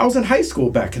I was in high school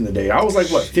back in the day. I was like,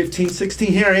 what, 15, 16?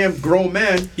 Here I am, grown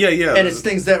man. Yeah. And it's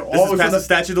things that This is always past the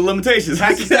statute of limitations.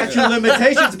 past the statute of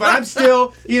limitations, but I'm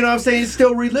still, you know what I'm saying,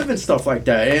 still reliving stuff like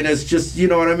that. And it's just, you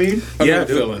know what I mean? I know Yeah, the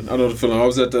dude. feeling. I know the feeling. I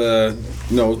was at the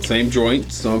same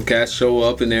joint. Some cats show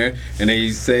up in there and they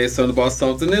said something about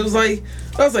something. It was like,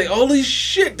 I was like, holy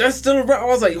shit, that's still around. I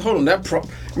was like, hold on,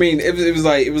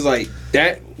 it was like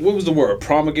that. What was the word?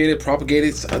 Propagated.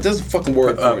 There's a fucking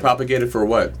word for it. Propagated for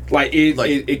what? Like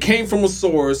it came from a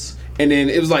source, and then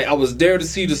it was like I was there to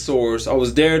see the source. I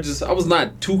was there, I was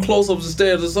not too close. I was just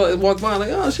there to walk by, like,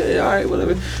 oh shit, all right,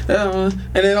 whatever. And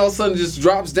then all of a sudden, it just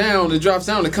drops down.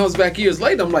 It comes back years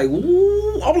later. I'm like,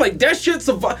 ooh, I'm like, that shit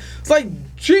survived. It's like,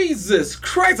 Jesus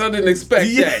Christ, I didn't expect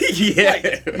that. Yeah.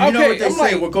 Like, You know what they I'm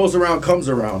say, like, what goes around comes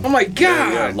around. I'm like,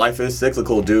 God. Yeah, life is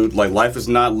cyclical, dude. Like, life is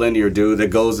not linear, dude. It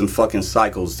goes in fucking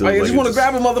cycles, dude. Like, I just want to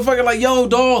grab a motherfucker like, yo,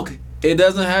 dog. It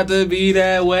doesn't have to be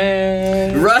that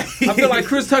way. Right. I feel like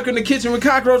Chris Tucker in the kitchen with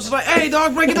cockroaches. Like, hey,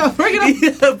 dog, break it up. Yeah,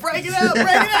 break it up.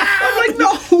 I'm like,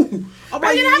 no. I'm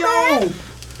like, yo.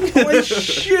 I'm like,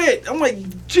 shit. I'm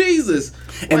like, Jesus.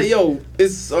 Like, yo,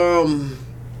 it's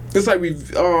like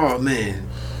oh man.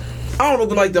 I don't know,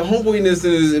 but like the homeboyness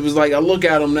is, it was like I look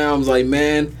at him now, I was like,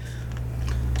 man.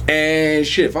 And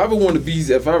shit, if I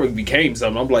ever became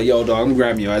something, I'm like, yo, dog, I'm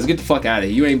grabbing your ass. Get the fuck out of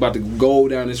here. You ain't about to go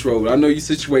down this road. I know your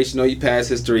situation, know your past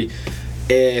history.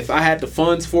 If I had the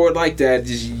funds for it like that,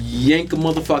 just yank a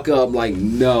motherfucker up. Like,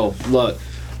 no, look,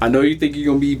 I know you think you're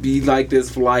gonna be like this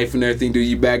for life and everything, do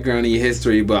your background and your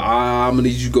history, but I'm gonna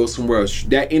need you to go somewhere else.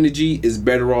 That energy is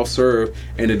better off served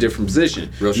in a different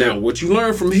position. Real now, shit. what you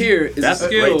learn from here is That's a a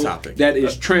great skill topic. that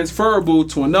is transferable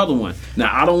to another one.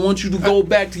 Now, I don't want you to go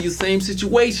back to your same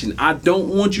situation. I don't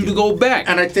want you to go back.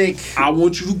 And I think I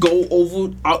want you to go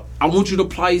over. I want you to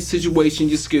apply your situation,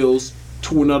 your skills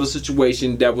to another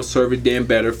situation that will serve it damn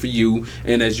better for you.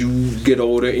 And as you get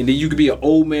older, and then you could be an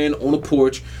old man on a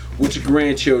porch with your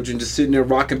grandchildren, just sitting there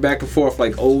rocking back and forth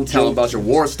like old. Tell them jokes. about your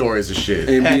war stories and shit.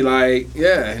 And be like,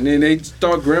 yeah, and then they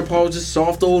thought Grandpa was just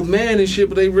soft old man and shit,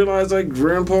 but they realized like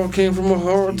Grandpa came from a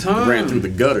hard time. Ran through the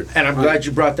gutter. And I'm glad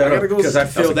you brought that I up gotta go because I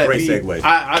see- feel That's a that great me, segue.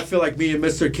 I feel like me and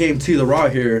Mr. KMT the Raw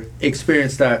here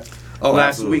experienced that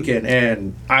last absolutely. weekend,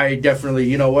 and I definitely,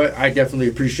 you know what, I definitely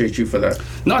appreciate you for that.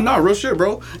 No, real shit,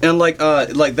 bro. And like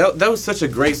that was such a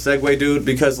great segue, dude,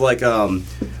 because like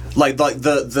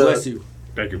the Bless you.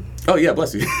 Thank you. Oh yeah,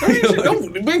 bless you.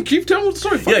 Don't, man, keep telling the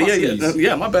story. Fuck my sneeze.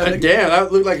 Yeah, my bad. nigga. Damn, that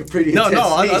looked like a pretty No, intense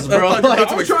no, I sneeze, bro. thought you were about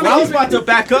to I was explain about to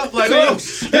back up, like, oh,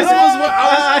 shit.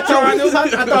 I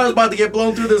thought I was about to get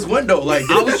blown through this window, like.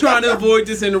 I was trying to avoid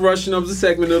this interruption of the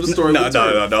segment of the story. No, with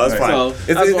Tori. that's fine. So, it's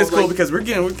that's why I it's was cool like- because we're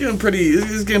getting pretty.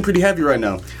 It's getting pretty heavy right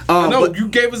now. No, but you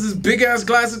gave us this big ass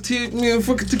glass of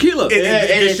fucking tequila.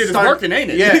 this shit is working,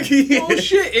 ain't it? Yeah. Oh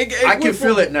shit! I can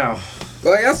feel it now.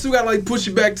 Like I still got like push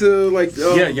it back to like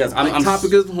yes, I'm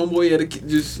topic of homeboy etiquette.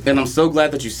 Just And I'm so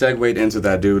glad that you segued into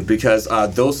that, dude, because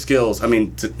those skills, I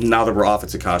mean, now that we're off at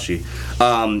Tekashi,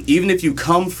 even if you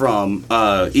come from,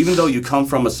 even though you come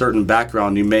from a certain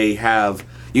background, you may have,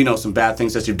 you know, some bad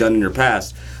things that you've done in your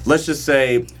past. Let's just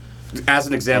say, as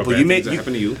an example, Okay, you may things that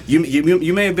happen to you.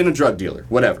 You may have been a drug dealer,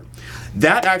 whatever.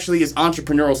 That actually is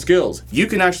entrepreneurial skills. You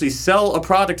can actually sell a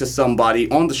product to somebody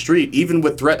on the street, even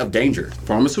with threat of danger.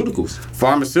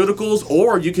 pharmaceuticals,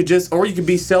 Or you could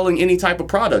be selling any type of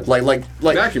product, like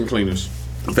vacuum cleaners.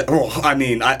 Oh, I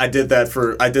mean, I did that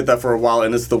for a while,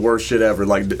 and it's the worst shit ever.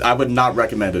 Like, I would not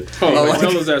recommend it. Hold on, like-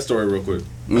 tell us that story real quick.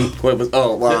 What was?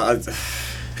 Oh, well,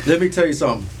 Let me tell you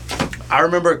something. I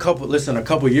remember a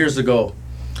couple years ago,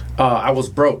 I was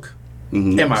broke.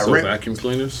 And my So rent. vacuum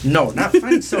cleaners. No, not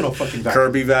finding still no fucking vacuum.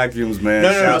 Kirby vacuums, man.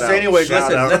 No. Shout So, out, anyways,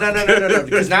 shout listen. out. No.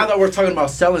 Because now that we're talking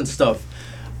about selling stuff,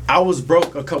 I was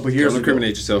broke a couple years Don't ago.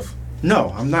 incriminate yourself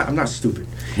No, I'm not. I'm not stupid.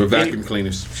 with vacuum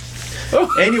cleaners.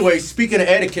 Anyways, speaking of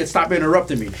etiquette, stop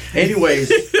interrupting me.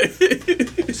 Anyways,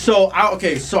 so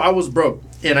I was broke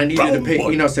and I needed to pay. You know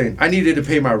what I'm saying? I needed to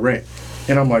pay my rent,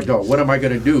 and I'm like, dog, what am I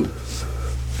gonna do?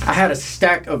 I had a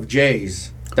stack of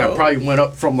J's that probably went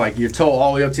up from like your toe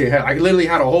all the way up to your head. I literally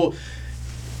had a whole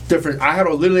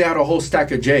literally had a whole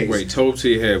stack of J's. Wait, toe to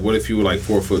your head. What if you were like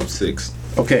 4'6"?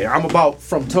 Okay, I'm about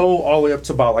from toe all the way up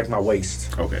to about like my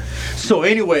waist. Okay. So,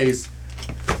 anyways,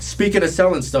 speaking of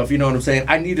selling stuff, you know what I'm saying?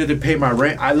 I needed to pay my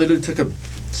rent. I literally took a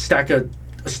stack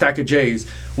of J's,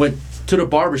 went to the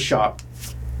barber shop,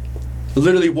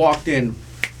 literally walked in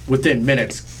within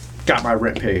minutes, got my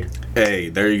rent paid. Hey,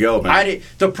 there you go, man.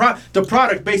 The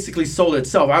product basically sold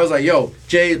itself. I was like, yo,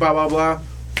 J's, blah blah blah.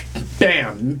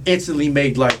 Bam! Instantly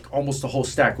made like almost a whole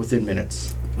stack within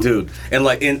minutes. Dude, and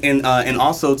like and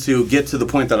also to get to the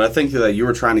point that I think that you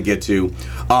were trying to get to,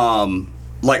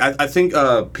 like I think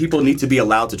people need to be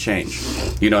allowed to change.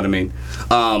 You know what I mean?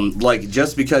 Like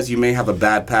just because you may have a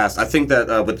bad past, I think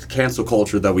that with the cancel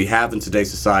culture that we have in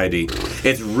today's society,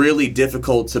 it's really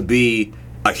difficult to be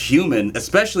a human,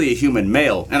 especially a human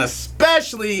male, and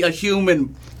especially a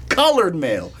human colored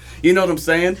male. You know what I'm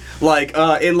saying?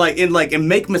 And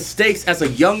make mistakes as a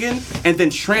youngin, and then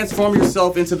transform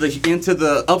yourself into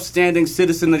the upstanding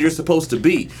citizen that you're supposed to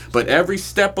be. But every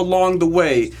step along the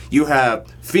way, you have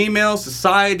female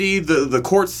society, the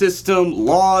court system,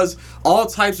 laws, all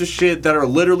types of shit that are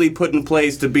literally put in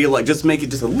place to be like just make it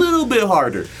just a little bit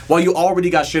harder while you already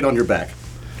got shit on your back.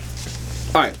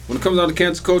 All right, when it comes down to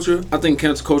cancel culture, I think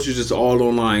cancel culture is just all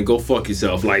online. Go fuck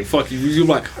yourself. Like, fuck you. You're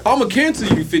like, I'm going to cancel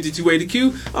you,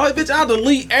 5280Q. All right, bitch, I'll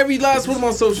delete every last one of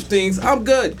my social things. I'm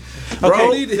good.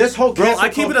 Bro, this whole bro, I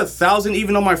keep it 1,000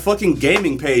 even on my fucking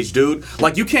gaming page, dude.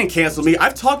 Like, you can't cancel me.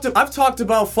 I've talked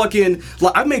about fucking,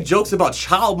 like, I've made jokes about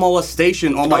child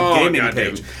molestation on my gaming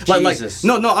page. Jesus.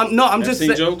 I'm just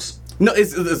saying. Jokes? No,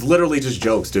 it's literally just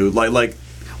jokes, dude. Like,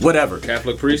 whatever.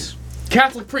 Catholic priest?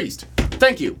 Catholic priest.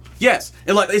 Thank you. Yes.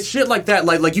 And like it's shit like that.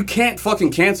 Like you can't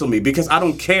fucking cancel me because I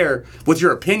don't care what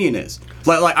your opinion is.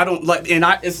 Like I don't like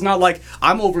it's not like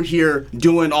I'm over here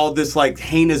doing all this like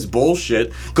heinous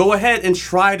bullshit. Go ahead and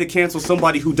try to cancel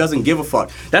somebody who doesn't give a fuck.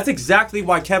 That's exactly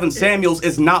why Kevin Samuels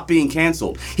is not being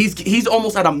canceled. He's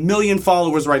almost at 1 million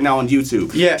followers right now on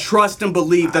YouTube. Yeah. Trust and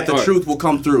believe that the truth will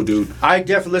come through, dude. I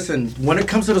definitely listen, when it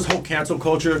comes to this whole cancel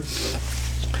culture,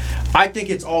 I think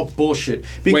it's all bullshit.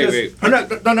 Because, wait.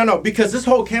 No. Because this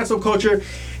whole cancel culture,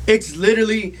 it's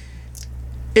literally,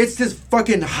 it's this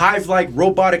fucking hive-like,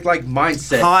 robotic-like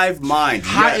mindset. Hive mind.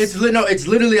 Yes. It's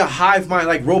literally a hive mind,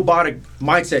 like robotic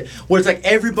mindset, where it's like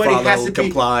everybody has to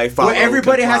comply, be, where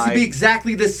everybody has to be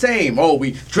exactly the same. Oh,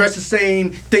 we dress the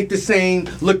same, think the same,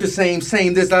 look the same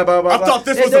this, blah blah blah. I thought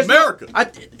this was America.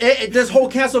 This whole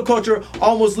cancel culture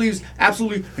almost leaves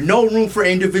absolutely no room for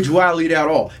individuality at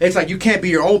all. It's like you can't be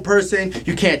your own person.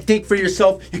 You can't think for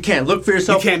yourself. You can't look for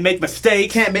yourself. You can't make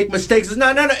mistakes. It's no.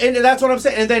 And that's what I'm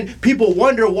saying. And then people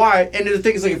wonder why. And the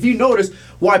thing is, like, if you notice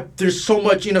why there's so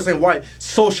much, why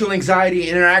social anxiety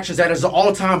and interactions that is an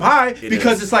all-time high,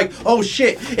 because it's like, oh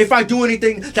shit, if I do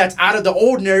anything that's out of the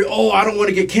ordinary, I don't want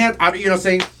to get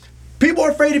canceled. People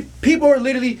are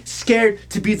literally scared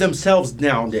to be themselves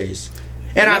nowadays.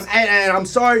 And I'm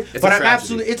sorry, but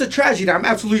it's a tragedy. I'm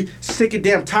absolutely sick and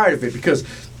damn tired of it, because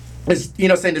it's,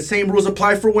 the same rules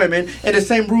apply for women and the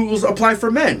same rules apply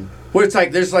for men. Where it's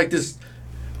like, there's like this,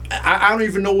 I don't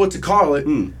even know what to call it,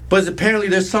 but apparently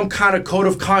there's some kind of code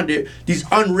of conduct, these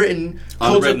unwritten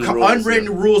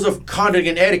rules of conduct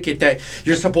and etiquette that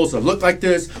you're supposed to look like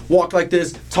this, walk like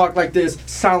this, talk like this,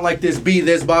 sound like this, be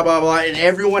this, blah, blah, blah, and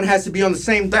everyone has to be on the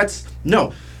same.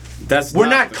 We're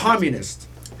not communist.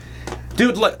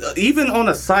 Dude, like even on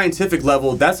a scientific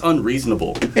level, that's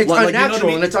unreasonable. It's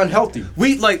unnatural and it's unhealthy.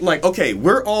 We okay,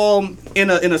 we're all in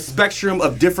a spectrum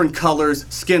of different colors,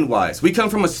 skin wise. We come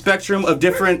from a spectrum of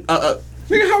different.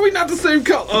 Nigga, how we not the same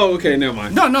color? Oh, okay, never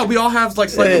mind. No, we all have like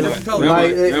slightly different colors.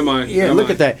 Never mind. Yeah, look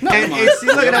at that. Look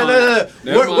at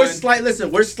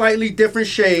that. We're slightly different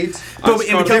shades, but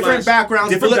in different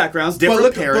backgrounds.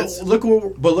 Different parents.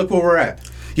 But look where we're at.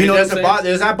 Does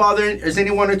that bother? Is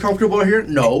anyone uncomfortable here?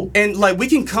 No. And like we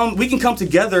can come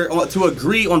together to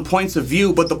agree on points of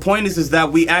view, but the point is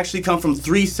that we actually come from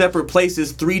 3 separate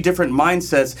places, 3 different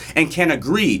mindsets, and can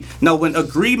agree. Now, when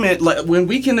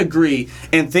we can agree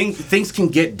and things can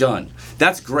get done,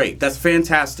 that's great. That's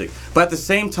fantastic. But at the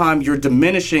same time, you're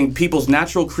diminishing people's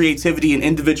natural creativity and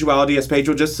individuality, as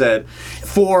Pedro just said,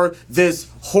 for this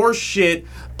horse shit.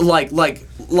 What's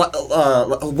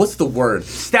the word?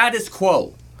 Status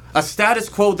quo. a status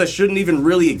quo that shouldn't even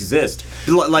really exist.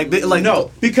 Like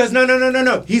no, because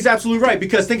no. He's absolutely right.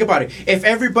 Because think about it.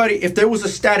 If there was a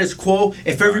status quo,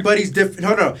 if everybody's different,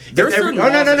 no.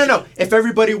 If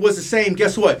everybody was the same,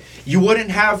 guess what? You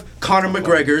wouldn't have Conor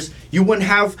McGregor's. You wouldn't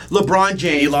have LeBron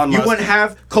James. Elon Musk. You wouldn't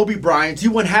have Kobe Bryant.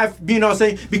 You wouldn't have, you know what I'm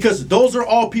saying? Because those are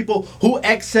all people who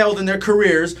excelled in their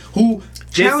careers, who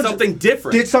did something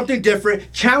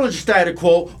different, challenged status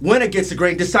quo, went against the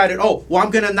grain, decided, oh, well,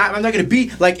 I'm not gonna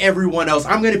be like everyone else.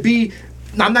 I'm not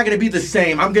gonna be the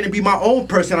same. I'm gonna be my own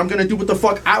person. I'm gonna do what the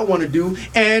fuck I want to do.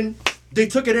 And they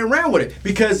took it and ran with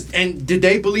it and did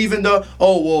they believe in the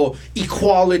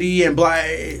equality and blah?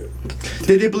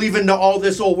 Did they believe in all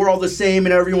this? Oh, we're all the same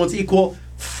and everyone's equal?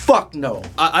 Fuck no.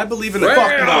 I believe in the fuck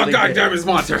no. Oh, goddamn, it's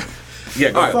my turn.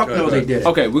 Yeah, fuck no, they did.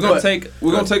 Okay, we're gonna take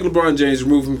LeBron James,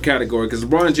 remove him from category because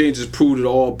LeBron James has proved it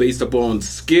all based upon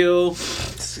skill,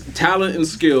 talent and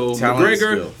skill.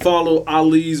 McGregor followed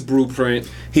Ali's blueprint.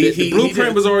 The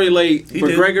blueprint was already laid for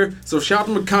McGregor. So shout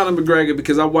out to Conor McGregor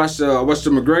because I watched the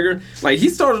McGregor. Like he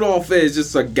started off as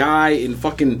just a guy in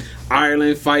fucking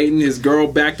Ireland fighting. His girl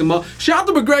backed him up. Shout out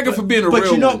to McGregor for being a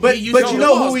real one. But you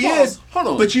know who he is. Hold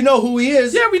on. But you know who he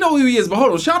is. Yeah, we know who he is. But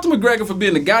hold on. Shout out to McGregor for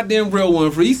being a goddamn real one.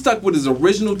 For he stuck with his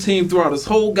original team throughout his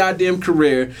whole goddamn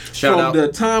career. From the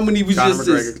time when he was just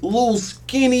this little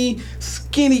skinny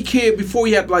kid before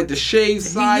he had like the shaved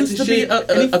sides and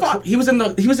shit. He was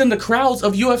in the crowds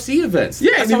of UFC events.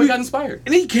 Yeah, that's how he got inspired.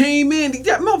 And he came in.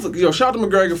 Shout out to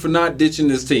McGregor for not ditching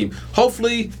his team.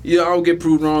 Hopefully, I'll get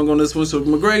proved wrong on this one. So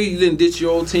McGregor, you didn't ditch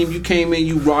your old team. You came in,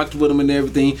 you rocked with him and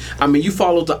everything. I mean, you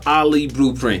followed the Ali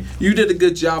blueprint. You did a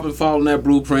good job in following that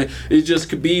blueprint. It just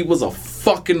Khabib was a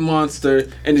fucking monster,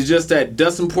 and it's just that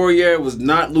Dustin Poirier was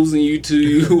not losing to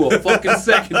you a fucking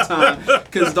second time.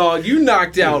 Cause dog, you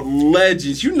knocked out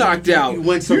legends. You knocked out. Who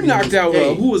was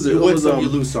it? You win some, you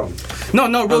lose some.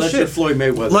 No, real shit. Floyd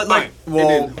Mayweather.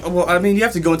 Well, I mean, you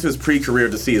have to go into his pre-career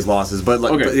to see his losses, but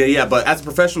but as a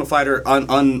professional fighter,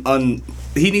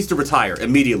 he needs to retire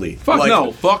immediately. Fuck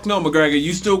no, McGregor.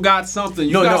 You still got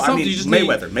something. I mean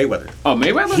Mayweather. Oh,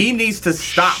 Mayweather. He needs to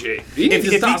stop. Shit. He needs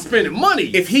to stop spending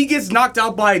money. If he gets knocked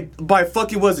out by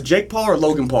fucking was it Jake Paul or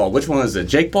Logan Paul? Which one is it?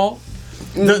 Jake Paul?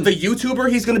 The YouTuber,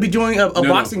 he's gonna be doing a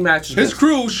boxing match. His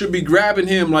crew should be grabbing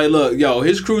him like, look,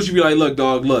 his crew should be like, look,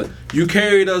 dog, look, you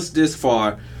carried us this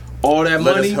far. All that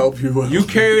money, us help you out. You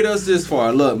carried us this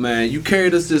far. Look, man, you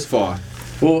carried us this far.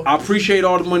 Well, I appreciate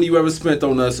all the money you ever spent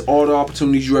on us, all the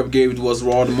opportunities you ever gave to us,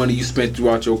 all the money you spent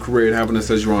throughout your career and having us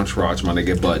as your entourage, my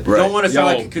nigga. But don't want to sound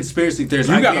like a conspiracy theorist.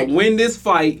 You gotta win this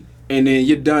fight. And then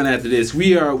you're done after this.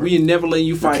 We are never letting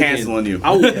you fight again. Canceling you.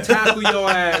 I will tackle your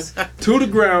ass to the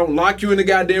ground, lock you in the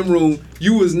goddamn room.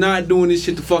 You was not doing this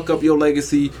shit to fuck up your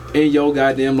legacy in your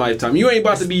goddamn lifetime. You ain't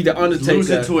about to be the Undertaker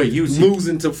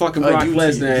losing to fucking Brock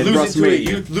Lesnar and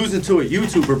losing to a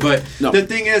YouTuber. But the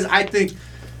thing is, I think,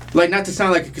 like, not to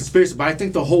sound like a conspiracy, but I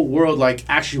think the whole world like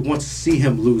actually wants to see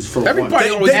him lose for everybody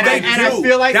once. Always I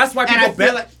feel like that's why people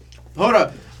bet. Hold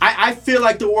up. I feel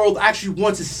like the world actually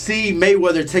wants to see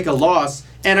Mayweather take a loss,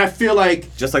 and I feel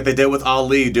like just like they did with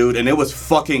Ali, dude, and it was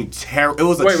fucking terrible. It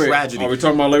was a tragedy. Are we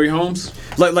talking about Larry Holmes?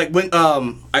 Like when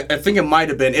I think it might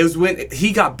have been. It was when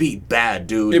he got beat bad,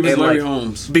 dude. It was Larry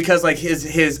Holmes because like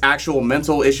his actual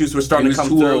mental issues were starting to come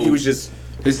through. Old. He was just.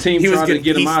 His team tried to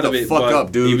get him out of it,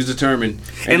 but dude. He was determined.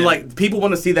 And like people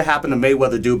want to see that happen to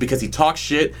Mayweather, dude, because he talks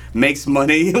shit, makes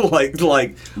money,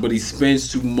 like. But he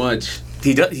spends too much.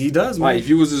 He does, man. Like if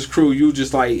you was his crew, you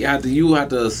just like had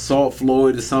to assault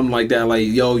Floyd or something like that. Like,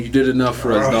 yo, you did enough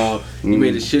for us, dog. You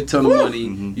made a shit ton of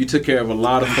money. You took care of a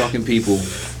lot of fucking people.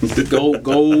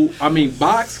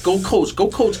 Box. Go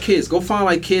coach kids. Go find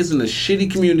like kids in a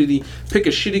shitty community. Pick a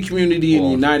shitty community in the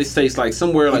United States, like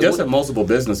somewhere. He does have multiple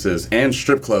businesses and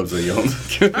strip clubs that you own.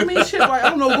 I mean, shit. Like I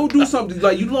don't know. Go do something.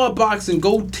 Like you love boxing.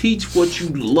 Go teach what you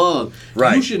love.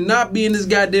 Right. You should not be in this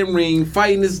goddamn ring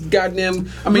fighting this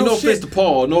goddamn. I mean, no offense to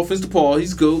Paul. No offense to Paul.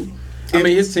 He's good. I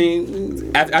mean, his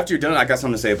team. After you're done, I got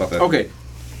something to say about that. Okay.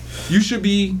 You should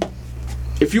be.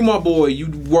 If you my boy, you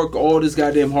work all this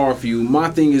goddamn hard for you. My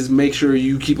thing is make sure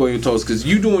you keep on your toes because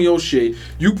you doing your shit.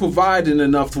 You providing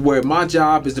enough to where my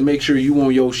job is to make sure you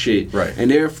on your shit. Right.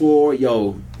 And therefore,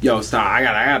 yo, stop. I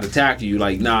gotta tackle you.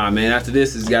 Like, nah, man. After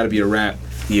this, it's got to be a wrap.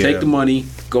 Yeah. Take the money.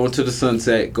 Go into the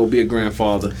sunset. Go be a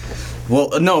grandfather.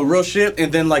 Well, no, real shit.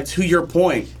 And then, like, to your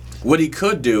point, what he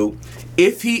could do,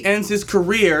 if he ends his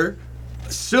career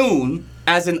soon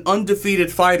as an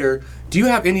undefeated fighter, do you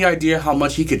have any idea how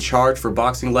much he could charge for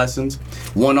boxing lessons,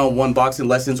 one-on-one boxing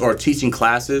lessons, or teaching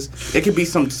classes? It could be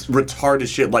some retarded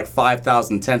shit like $5,000,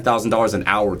 $10,000 an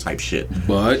hour type shit.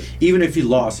 But Even if he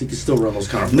lost, he could still run those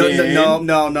conferences.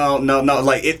 No.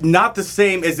 Like, it not the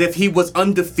same as if he was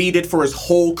undefeated for his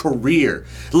whole career.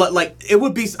 Like, it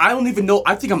would be. I don't even know.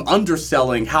 I think I'm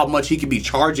underselling how much he could be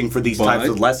charging for these types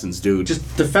of lessons, dude.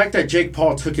 Just the fact that Jake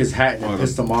Paul took his hat and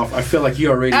pissed him off, I feel like he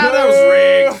already. that was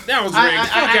rigged. That was rigged.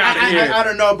 Fuck out of here. I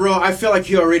don't know, bro. I feel like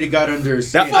he already got under his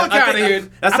skin. Fuck out of here.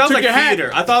 That I sounds took like your hat.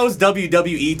 theater. I thought it was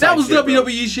WWE type That was shit, bro.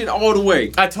 WWE shit all the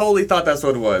way. I totally thought that's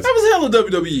what it was. That was hella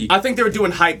WWE. I think they were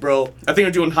doing hype, bro. I think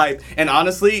they're doing hype. And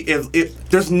honestly, if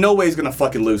there's no way he's gonna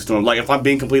fucking lose to him. Like, if I'm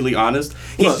being completely honest,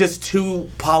 he's Look. just too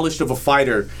polished of a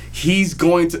fighter. He's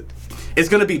going to. It's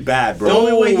gonna be bad, bro. The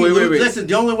only way he wait. listen.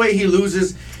 The only way he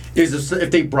loses is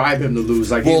if they bribe him to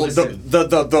lose. Like, hey, Well, listen.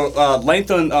 the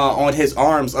length on his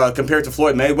arms compared to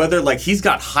Floyd Mayweather, like, he's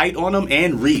got height on him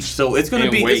and reach, so it's gonna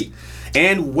And be weight.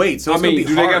 and weight. So I it's mean, gonna be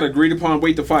do they got hard. agreed upon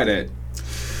weight to fight at?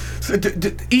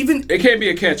 Even It can't be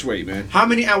a catch weight, man. How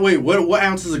many? Wait, what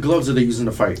ounces of gloves are they using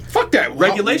to fight? Fuck that.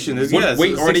 regulation is What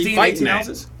weight are they 16, fighting 18 at?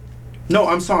 ounces. No,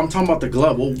 I'm talking about the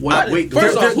glove. What weight?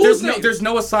 first glove? off, There's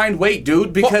no assigned weight,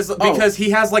 dude, because he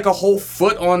has like a whole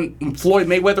foot on Floyd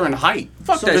Mayweather in height.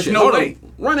 Fuck So that there's shit. no Hold way.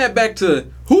 on. Run that back to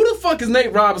who the fuck is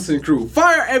Nate Robinson crew?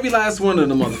 Fire every last one of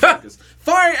them motherfuckers.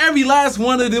 Fire every last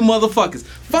one of them motherfuckers.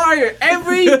 Fire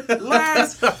every one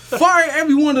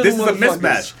of them This is a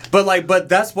motherfuckers. mismatch, but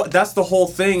that's the whole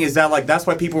thing is that, like, that's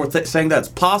why people were saying that's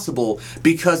possible,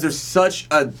 because there's such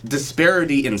a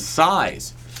disparity in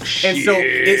size. And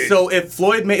so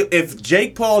if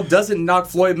Jake Paul doesn't knock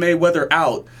Floyd Mayweather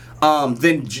out,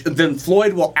 then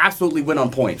Floyd will absolutely win on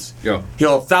points. Yo.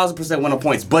 He'll 1,000% win on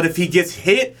points. But if he gets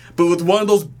hit, but with one of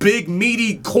those big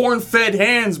meaty corn-fed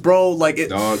hands, bro, like it.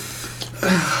 Dog.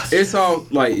 It's all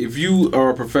like, if you are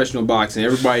a professional boxing,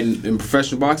 everybody in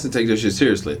professional boxing take that shit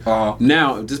seriously.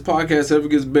 Now, if this podcast ever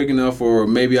gets big enough, or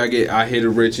maybe I hit a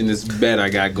rich in this bet I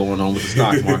got going on with the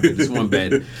stock market, this one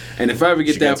bet, and if I ever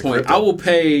get that gets point, crypto. I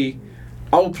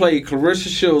will play Clarissa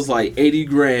Shields like 80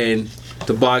 grand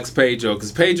to box Pedro,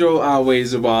 because Pedro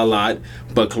outweighs her by a lot,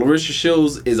 but Clarissa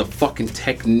Shields is a fucking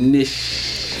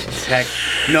technician.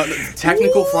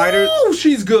 Technical fighter. Oh,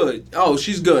 she's good. Oh,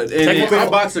 she's good. And You then-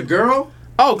 gonna box a girl?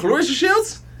 Oh, Clarissa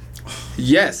Shields?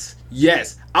 Yes.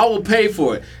 I will pay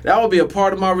for it. That will be a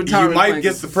part of my You retirement. might plan.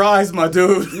 get surprised, my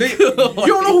dude. You don't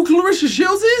know who Clarissa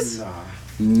Shields is?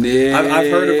 Nah. I've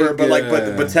heard of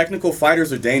her, but technical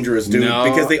fighters are dangerous, dude, No.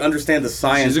 because they understand the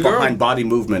science She's a girl. behind body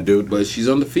movement, dude. But she's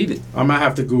undefeated. I might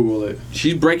have to Google it.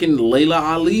 She's breaking Layla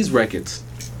Ali's records.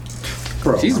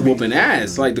 Bro, She's I mean, whooping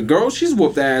ass. Like, the girl she's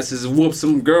whooped asses, whooped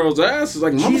some girls' asses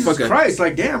like Jesus motherfucker. Christ,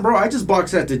 like, damn, bro, I just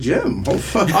boxed at the gym. Oh,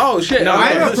 fuck. Oh shit! No, I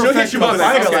am a she'll hit you professional with a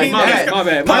fighter. fighter Like, my that. bad, my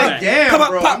bad. Like, damn, Come on,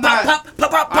 bro, pop, I'm not. pop, pop,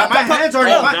 pop, pop, My hands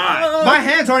aren't. Oh, my, God. my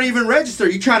hands aren't even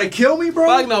registered. You trying to kill me, bro?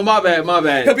 Fuck no, my bad.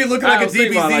 He'll be looking I like a was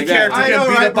thinking about it DBZ like that. character. I know, Get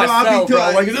beat right, up bro? by I'll Cell, be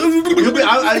bro. like,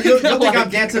 you'll think I'm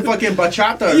dancing fucking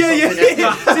bachata or Yeah, something.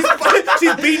 yeah.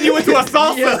 She's beating you into a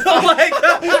salsa. Like,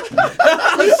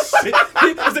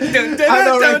 I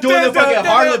know, like, doing the fucking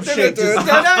Harlem shake. Just doing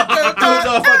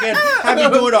the fucking, have me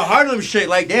doing a Harlem shake.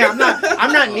 Like, damn,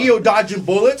 I'm not Neo dodging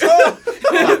bullets. Oh.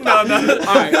 no.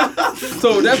 Alright.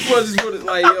 So that's what it's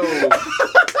like, yo.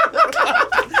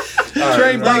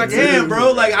 Train Like, boxing. damn,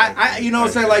 bro. Like, I you know what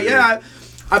I'm saying? Like, yeah,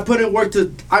 I put in work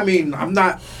to, I mean, I'm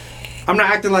not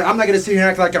acting like, I'm not gonna sit here and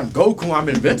act like I'm Goku, I'm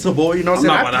invincible, you know what I'm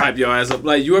I'm not about to hype your ass up.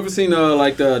 Like, you ever seen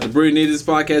like the Brilliant Idiots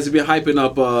podcast? They be hyping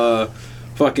up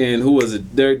fucking, who was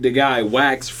it? The guy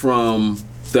Wax from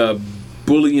the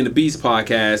Bully and the Beast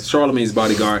podcast, Charlemagne's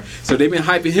bodyguard. So they've been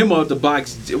hyping him up to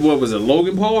box. What was it,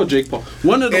 Logan Paul or Jake Paul?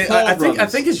 One of the Paul brothers. I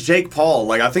think it's Jake Paul.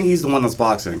 Like, I think he's the one that's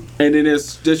boxing. And then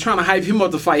they're trying to hype him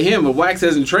up to fight him, and Wax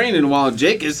hasn't trained in a while.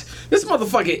 This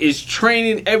motherfucker is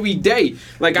training every day.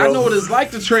 Like, I Bro. know what it's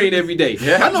like to train every day.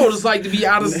 Yeah. I know what it's like to be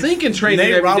out of sync and training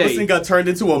Nate every Robinson day. got turned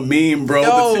into a meme, bro.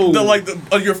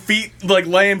 Yo. Your feet like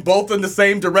laying both in the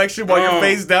same direction while Oh. you're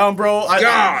face down, bro.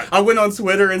 God. I went on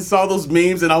Twitter and saw those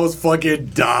memes and I was fucking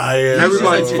dying.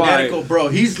 Everybody's He's bro. fired. genetical, bro.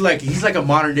 He's like a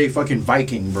modern day fucking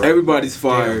Viking, bro. Everybody's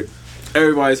fired.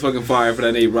 Everybody's fucking fired for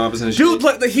that Nate Robinson shit. Dude,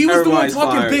 like, he was the one Everybody's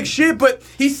talking fired. big shit, but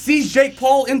he sees Jake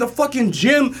Paul in the fucking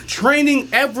gym training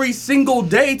every single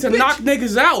day to knock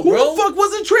niggas out, Who bro. the fuck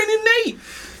wasn't training Nate?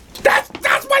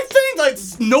 That's my thing. Like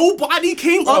nobody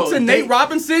came up to Nate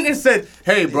Robinson and said,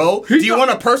 "Hey, bro, do you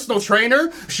want a personal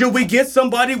trainer? Should we get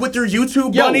somebody with your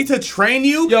YouTube money to train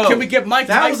you? Can we get Mike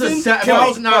Tyson?"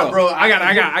 Bro. I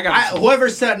got. Whoever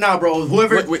said bro.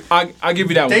 Whoever. Wait, I'll give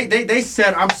you that one. They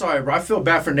said, I'm sorry, bro. I feel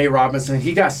bad for Nate Robinson.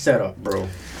 He got set up, bro.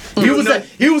 He was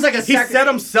like a. He set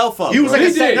himself up. He was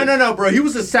like bro. no, bro. He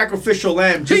was a sacrificial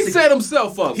lamb. He set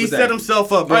himself up. He set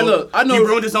himself up, bro. Right, look, I know he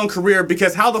ruined his own career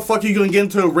because how the fuck are you gonna get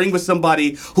into a ring with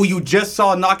somebody who you just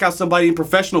saw knock out somebody in a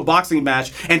professional boxing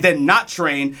match and then not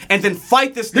train and then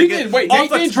fight this nigga? He didn't. Wait, Nate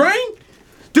didn't train?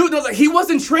 Dude, no, like, he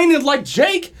wasn't training like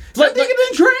Jake. Like, nigga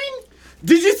didn't train?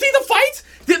 Did you see the fight?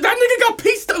 That nigga got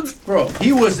pieced up. Bro,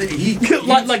 he bro. He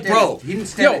didn't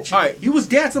stand a chance. He was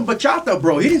dancing bachata,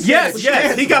 bro. He didn't stand a chance.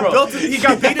 Yes, he got bro. he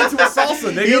got beat into a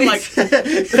salsa, nigga. Like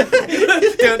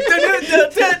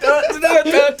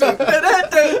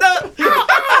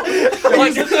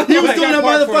he was doing the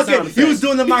motherfucking. He was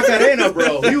doing the Macarena,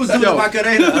 bro. He was doing the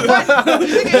Macarena. 1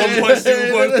 +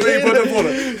 2 1 3 put the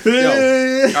water.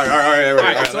 All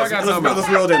right. So I got Let's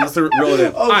reel it in. Let's reel it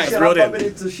in. Oh shit, reel I'm it in.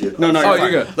 into shit. No, Oh,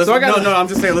 you're good. Let's, So I got no, I'm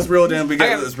just saying. Let's reel it in.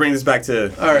 Let's bring this back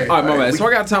to. All right, my bad. So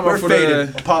I got time We're for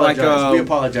faded. the Apologize. We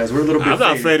apologize. We're a little bit. I'm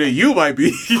not faded. faded. You might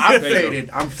be. I'm faded.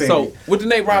 I'm faded. So with the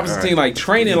Nate Robinson team, like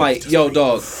training, like yo,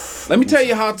 dog. Let me tell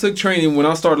you how I took training. When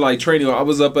I started like training, I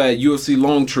was up at UFC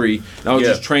Longtree, and I was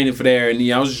just training for there, and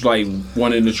I was just like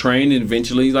wanting to train, and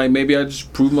eventually, like maybe I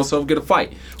just prove myself, get a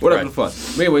fight, whatever the fuck.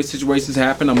 But anyway, situations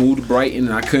happen. I moved to Brighton,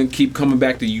 and I couldn't keep coming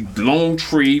back to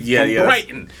Longtree from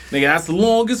Brighton. Nigga, that's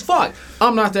long as fuck.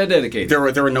 I'm not that dedicated. There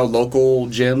were no local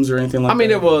gyms or anything like that? I mean,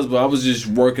 there was, but I was just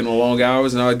working on long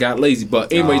hours, and I got lazy.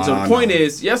 But anyway, so the point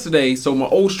is, yesterday, so my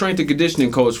old strength and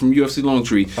conditioning coach from UFC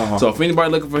Longtree. So if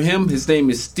anybody looking for him, his name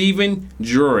is Steven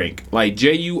Jurink, like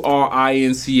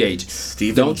Jurinch.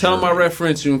 Steven Don't tell him I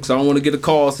reference him because I don't want to get a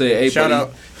call say, "Hey, Shout buddy,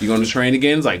 out. you gonna train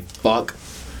again?" It's like fuck.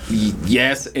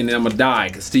 Yes, and then I'm gonna die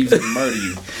because Steve's gonna murder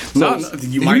you. No,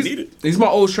 you might need it. He's my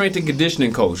old strength and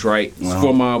conditioning coach, right? Wow.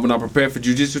 For when I prepare for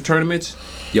jiu-jitsu tournaments.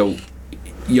 Yo,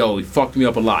 he fucked me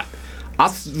up a lot. I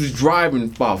was driving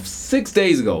about 6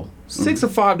 days ago, 6 or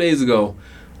 5 days ago.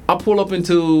 I pull up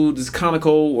into this Conoco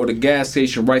or the gas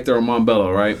station right there on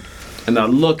Montbello, right? And I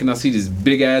look and I see this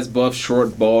big ass buff,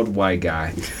 short, bald, white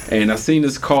guy. And I seen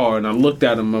this car and I looked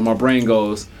at him and my brain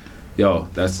goes, yo,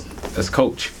 that's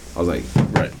Coach. I was like,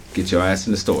 right, get your ass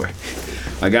in the store.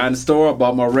 I got in the store, I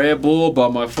bought my Red Bull,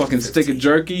 bought my fucking stick of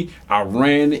jerky. I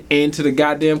ran into the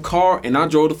goddamn car and I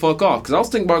drove the fuck off. Because I was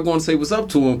thinking about going to say what's up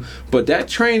to him. But that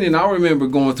training I remember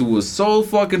going through was so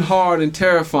fucking hard and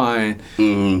terrifying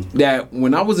that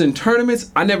when I was in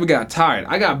tournaments, I never got tired.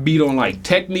 I got beat on like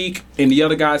technique and the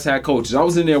other guys had coaches. I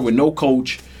was in there with no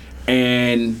coach.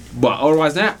 But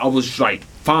otherwise that, I was like,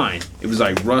 fine. It was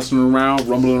like rumbling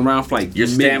around for like Your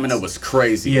minutes. stamina was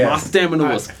crazy. Yeah. My stamina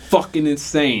was fucking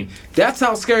insane. That's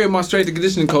how scary my strength and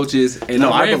conditioning coach is. And No,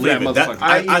 I I ran for that believe it.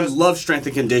 motherfucker. I love strength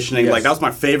and conditioning. Yes. Like that was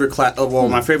my favorite class. Well,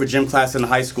 my favorite gym class in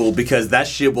high school because that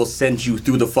shit will send you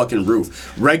through the fucking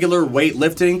roof. Regular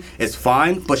weightlifting is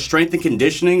fine, but strength and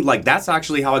conditioning, like that's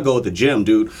actually how I go at the gym,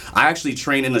 dude. I actually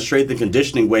train in a strength and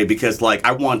conditioning way because like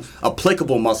I want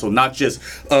applicable muscle, not just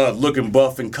looking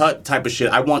buff and cut type of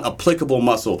shit. I want applicable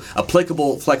muscle,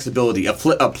 applicable flexibility,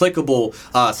 applicable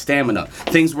stamina.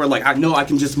 Things where like I know I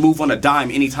can just move on a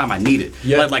dime anytime I need it.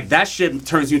 Yeah. Like that shit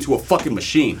turns you into a fucking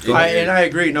machine. I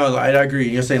agree. No, I agree.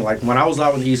 You're saying like when I was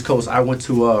out on the East Coast, I went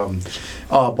to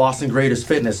Boston Greatest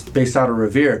Fitness based out of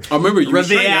Revere. I remember you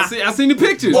Revere. I seen the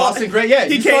pictures. Boston Great, yeah.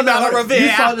 He you came saw out of Revere.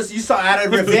 You saw this. You saw out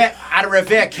of Revere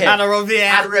kid. Out of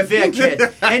Revere.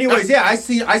 Kid. Anyways, yeah, I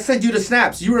sent you the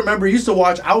snaps. You remember? You used to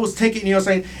watch. I was taking, you know, what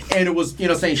I'm saying, and it was, you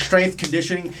know, saying strength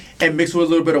conditioning and mixed with a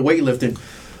little bit of weightlifting.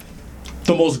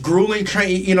 The most grueling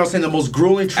training, you know what I'm saying? The most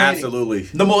grueling training. Absolutely.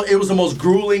 It was the most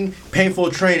grueling,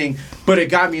 painful training, but it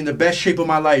got me in the best shape of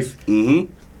my life.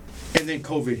 Mm-hmm. And then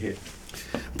COVID hit.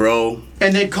 Bro.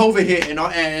 And then COVID hit,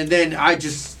 and then I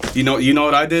just... You know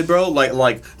what I did, bro?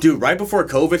 Like, dude, right before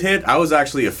COVID hit, I was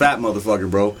actually a fat motherfucker,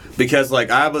 bro. Because,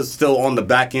 like, I was still on the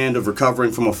back end of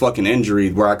recovering from a fucking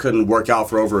injury where I couldn't work out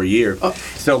for over a year.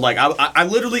 So, like, I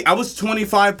literally, I was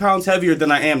 25 pounds heavier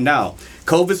than I am now.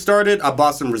 COVID started, I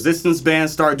bought some resistance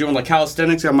bands, started doing, like,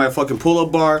 calisthenics, got my fucking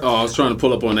pull-up bar. Oh, I was trying to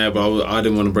pull up on that, but I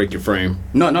didn't want to break your frame.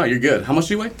 No, you're good. How much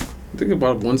do you weigh? I think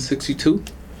about 162.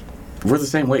 We're the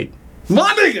same weight.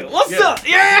 My nigga, what's up?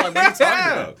 Yeah! Like, what are you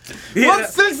talking about?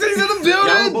 160's in the Y'all were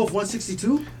building! both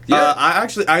 162?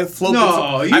 I float.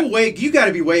 No, you got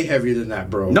to be way heavier than that,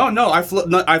 bro. No, I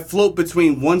float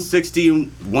between 160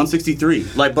 and 163.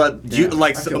 Like, but Damn, you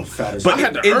like, I feel fat as I fuck.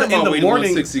 had to earn my way to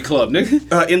 160 club,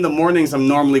 nigga. in the mornings I'm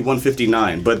normally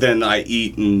 159, but then I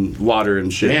eat and water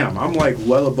and shit. Damn, I'm like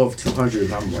well above 200.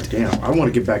 And I'm like, damn, I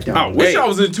want to get back down. I wish I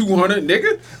was in 200,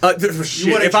 nigga.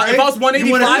 Shit. If I was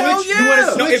 185,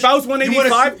 if I was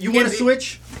 185, you want to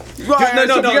switch? Right, No,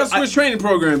 so no, we got switch training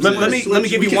programs. Let me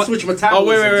give you one. Switch Oh, metabolism.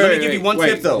 wait. Let me give you one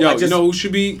tip, though. Yo, you know who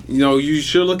should be? You know, you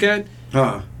should look at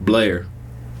Huh? Blair.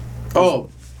 Oh,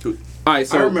 All right,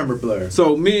 so I remember Blair.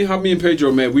 So me and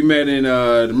Pedro met. We met in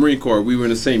the Marine Corps. We were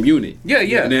in the same unit. Yeah.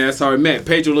 And then that's how we met.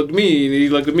 Pedro looked at me, and he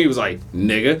looked at me. Was like,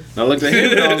 "Nigga." And I looked at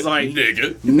him, and I was like,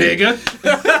 "Nigga."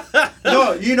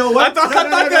 No, you know what? I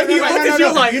thought that he looked at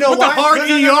you like, you know with the what? hard ER.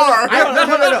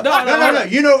 No.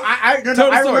 You know, I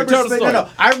Tell the story.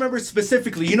 I remember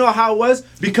specifically. You know how it was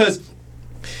because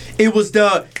it was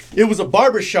a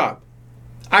barber shop.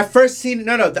 I first seen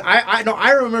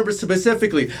I remember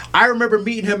specifically. I remember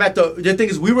meeting him at the thing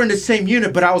is we were in the same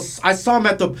unit, but I saw him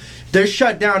at they're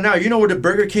shut down now. You know where the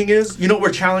Burger King is? You know where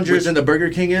Challengers and the Burger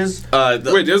King is?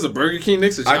 Wait, there's a Burger King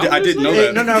next to Challengers? I didn't know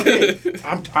Hey, that. no. Okay.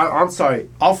 I'm sorry.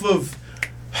 Off of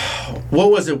what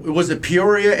was it? Was it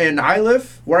Peoria and I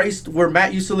live where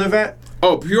Matt used to live at?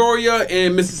 Oh, Peoria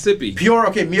and Mississippi.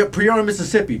 Peoria,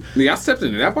 Mississippi. Nigga, I stepped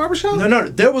into that barbershop? No.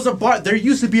 There was a bar. There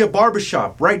used to be a barber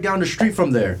shop right down the street from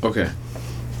there. Okay.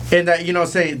 And that, you know what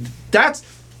I'm saying, that's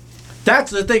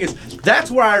the thing is,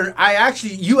 that's where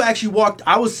you actually walked,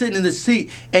 I was sitting in the seat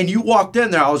and you walked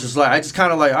in there. I was just like, I just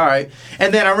kind of like, all right.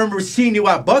 And then I remember seeing you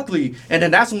at Buckley, and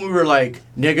then that's when we were like,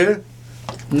 nigga.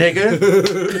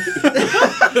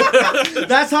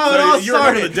 That's how it all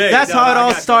started. That's how it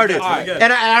all started.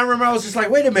 And I remember I was just like,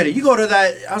 wait a minute, you go to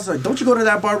that, I was like, don't you go to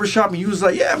that barber shop? And you was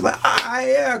like, yeah. I'm like,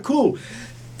 yeah, cool.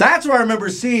 That's where I remember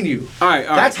seeing you. All right.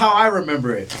 That's how I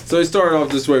remember it. So it started off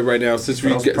this way right now since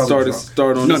we started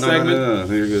on this segment. No,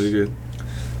 you're good.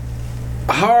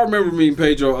 How I remember meeting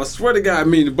Pedro, I swear to God, I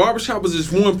mean, the barbershop was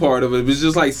just one part of it. It was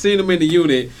just like seeing him in the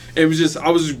unit. It was just, I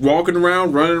was just walking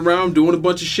around, running around, doing a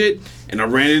bunch of shit, and I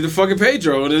ran into fucking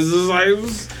Pedro. And it's just like,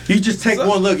 you just take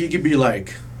one look, you could be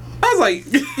like, I was like,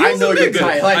 I know your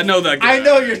type. Like, I know that guy. I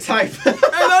know your type.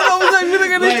 I was like, we look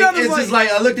at each other. It's just like,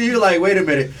 I looked at you like, wait a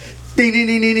minute. Ding, ding,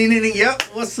 ding, ding, ding, ding, ding. Yep,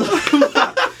 what's up?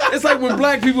 It's like when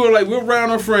black people are like, we're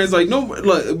around our friends, like, no,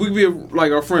 like, we be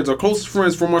like our friends, our closest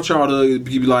friends from our childhood, it'd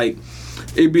be like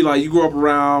you grew up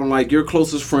around, like, your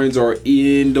closest friends are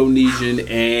Indonesian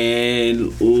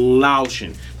and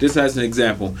Laotian. This as an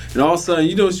example. And all of a sudden,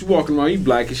 you know, you walking around, you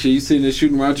black and shit, you sitting there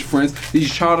shooting around your friends.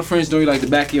 These childhood friends know you like the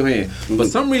back of your hand. But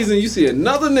some reason, you see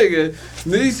another nigga,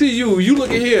 then you see you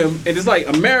look at him, and it's like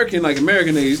American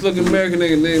nigga. You look at American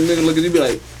nigga look at you, be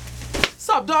like, what's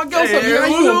up, dog? Yo, what's up? How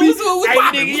you doing? What's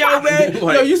poppin'? Yo, man.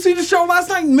 Yo, you see the show last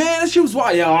night? Man, that shit was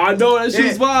wild. Yo, I know that shit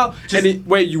was wild. And then,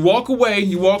 wait, you walk away,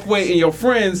 and your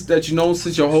friends that you know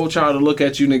since your whole childhood look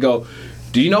at you and they go,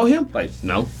 do you know him? Like,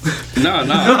 no.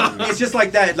 No. It's just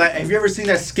like that. Like, have you ever seen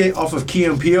that skit off of Key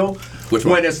and Peele? Which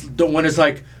one? When it's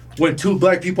like, when two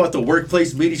black people at the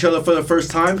workplace meet each other for the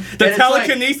first time. The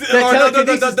telekinesis.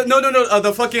 No.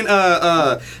 The fucking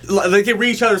they can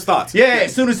read each other's thoughts. Yeah,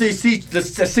 as soon as they see the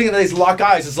scene, they lock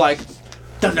eyes. It's like,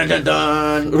 dun dun dun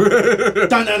dun, dun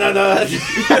dun dun dun.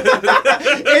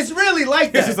 It's really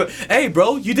like that. It's just like, hey,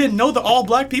 bro, you didn't know that all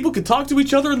black people could talk to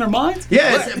each other in their minds?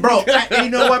 Yes, bro. You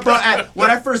know what, bro? When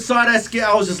I first saw that skit,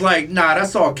 I was just like, nah,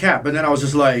 that's all cap. And then I was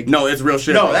just like, no, it's real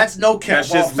shit. No, bro. that's no cap.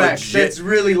 That's All just facts. legit. It's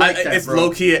really like that, it's bro.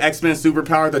 low key an X-Men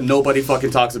superpower that nobody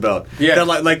fucking talks about. Yeah.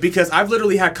 That like because I've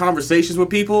literally had conversations with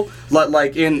people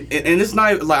like in it's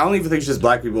not like I don't even think it's just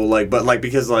black people but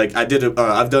because like I did it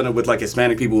I've done it with like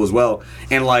Hispanic people as well,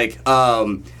 and like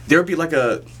there'd be like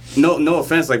a no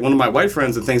offense, like one of my white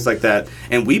friends and things like that,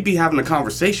 and we'd be having a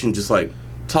conversation just like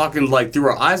talking like through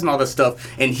our eyes and all that stuff,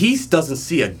 and he doesn't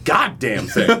see a goddamn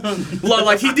thing.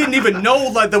 like he didn't even know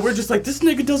like that we're just like, this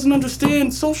nigga doesn't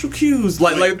understand social cues.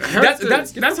 Like that's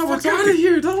how we're talking. Out of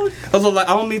here, dog. Although, like,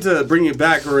 I don't mean to bring it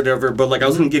back or whatever, but like I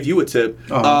was gonna give you a tip.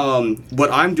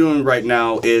 What I'm doing right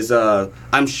now is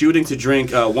I'm shooting to drink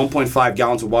 1.5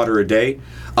 gallons of water a day.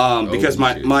 Because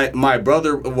my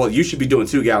brother, well, you should be doing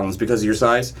 2 gallons because of your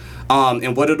size.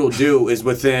 And what it'll do is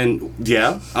I'm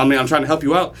trying to help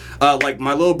you out. Like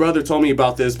my little brother told me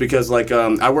about this because like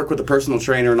I work with a personal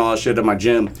trainer and all that shit at my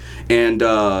gym, and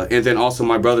then also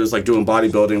my brother's like doing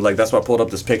bodybuilding. Like that's why I pulled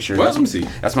up this picture. Let me see.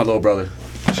 That's my little brother.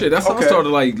 Shit, that's how I started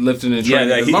like lifting and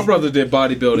training. Yeah, my brother did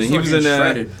bodybuilding. He was in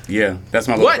that. Yeah, that's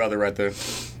my little brother right there.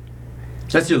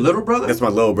 That's your little brother? That's my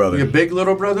little brother. Your big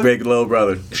little brother? Big little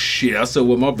brother. Shit, I still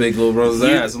with my big little brother's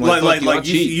ass. I'm like, fuck you, I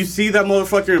cheat. You see that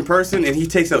motherfucker in person, and he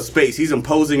takes up space. He's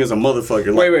imposing as a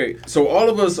motherfucker. Wait. So all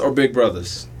of us are big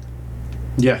brothers.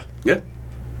 Yeah. Yeah.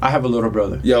 I have a little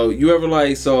brother. Yo, you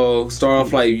ever start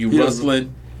off like you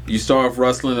wrestling? You start off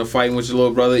wrestling or fighting with your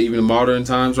little brother, even in modern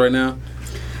times right now?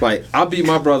 Like, I beat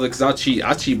my brother because I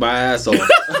cheat my ass off.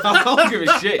 I don't give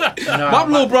a shit. My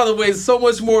little brother weighs so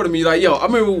much more than me. Like, yo, I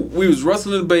remember we was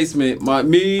wrestling in the basement. I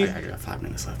got 5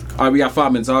 minutes left. All right, we got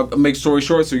 5 minutes. I'll make story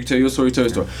short so you can tell your story, tell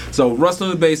your story. So, wrestling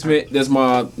in the basement, there's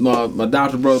my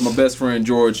adopted brother, my best friend,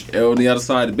 George, on the other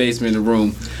side of the basement in the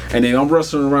room. And then I'm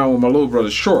wrestling around with my little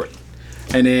brother, Short.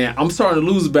 And then I'm starting to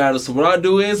lose battle. So what I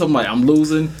do is I'm like, I'm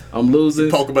losing.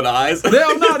 Poke him in the eyes. Yeah,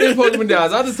 I'm not in poking him in the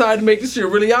eyes. I decided to make this shit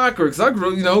really awkward because I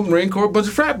grew, Marine Corps, a bunch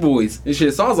of frat boys and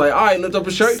shit. So I was like, all right, lift up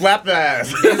a shirt. Slap the ass.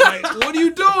 He's like, what are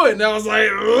you doing? And I was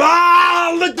like,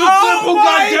 lick the nipple,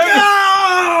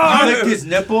 God! You licked his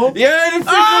nipple? Yeah,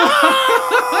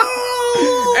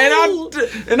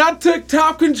 and I took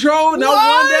top control and I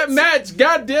won that match.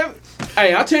 God damn it.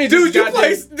 Hey, I changed Dude,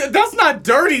 this that's not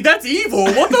dirty. That's evil.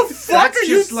 What the fuck are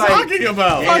you talking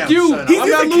about? Fuck you. Son, He's I'm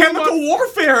using not chemical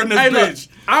warfare in this bitch.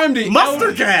 I'm the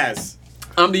Mustard gas.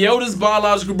 I'm the oldest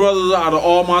biological brother out of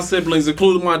all my siblings,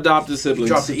 including my adopted siblings.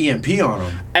 Drop the EMP on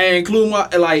him. And including my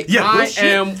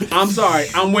I'm sorry,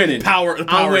 I'm winning.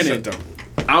 I'm winning. Symptom.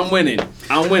 I'm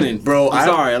winning. Bro, I'm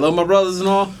sorry. I love my brothers and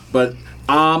all, but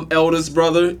I'm eldest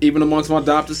brother, even amongst my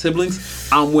adopted siblings.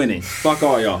 I'm winning. Fuck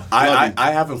all y'all.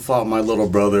 I haven't fought my little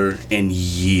brother in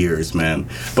years, man.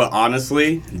 But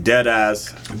honestly, dead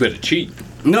ass. You better cheat.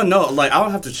 No, like I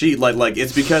don't have to cheat. Like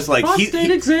it's because like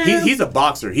he's a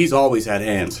boxer. He's always had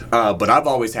hands, but I've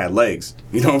always had legs.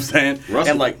 You know what I'm saying?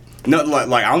 Wrestle. And like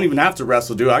I don't even have to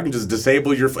wrestle, dude. I can just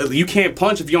disable your. You can't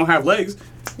punch if you don't have legs.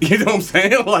 You know what I'm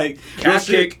saying? Like Calf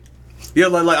kick. Yeah,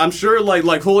 like I'm sure, like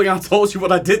Julian told you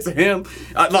what I did to him.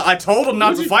 I told him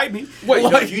not to fight me. Wait,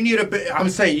 Like, you need a bit. I'm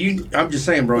just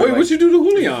saying, bro. Wait, like, what you do to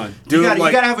Julian? Dude,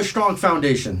 you gotta have a strong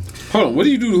foundation, Hold on, what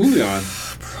do you do to Julian?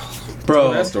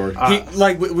 bro. That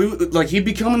story. He'd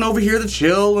be coming over here to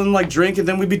chill and like drink, and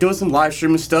then we'd be doing some live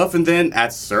streaming stuff, and then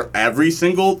every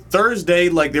single Thursday,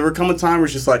 like there would come a time where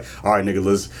it's just like, all right, nigga,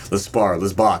 let's spar,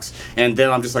 let's box, and then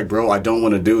I'm just like, bro, I don't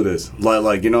want to do this,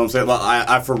 like you know what I'm saying? Like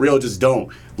I for real just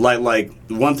don't. Like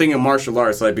one thing in martial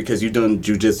arts, like because you've done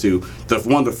jujitsu,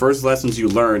 one of the first lessons you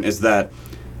learn is that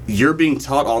you're being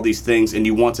taught all these things and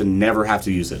you want to never have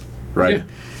to use it, right? Yeah.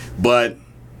 But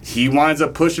he winds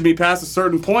up pushing me past a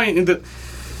certain point, and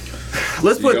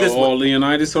let's put it this way. All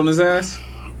Leonidas on his ass.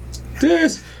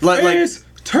 This is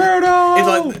turtle.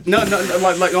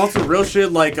 It's like on some real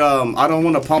shit. Like I don't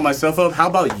want to pump myself up. How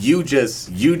about you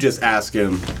just ask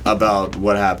him about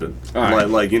what happened? All right.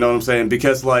 Like you know what I'm saying?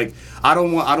 Because like I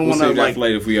don't want We'll to save that like for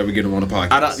later if we ever get him on the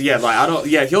podcast.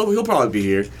 He'll probably be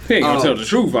here. He ain't gonna tell the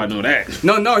truth. I know that.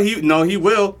 He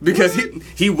will because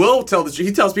he will tell the truth.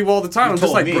 He tells people all the time. I'm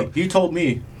just like, bro. You told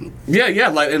me. Yeah,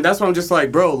 like, and that's why I'm just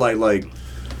like, bro, like,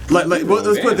 well,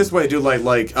 let's put it this way, dude.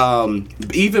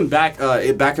 Even back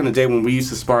in the day when we used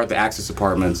to spar at the Axis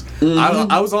apartments,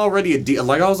 I was already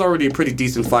a pretty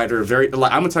decent fighter.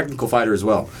 I'm a technical fighter as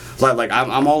well.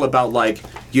 I'm all about like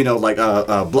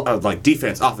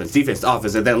defense,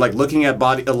 offense, and then like looking at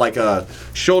body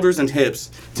shoulders and hips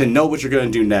to know what you're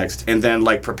gonna do next, and then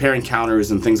like preparing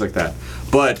counters and things like that.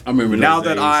 But I remember now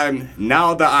those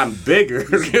that I'm bigger,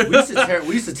 we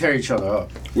used to tear each other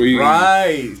up,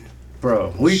 right?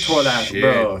 bro. We tore that, Shit.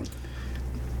 bro.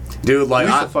 Dude, like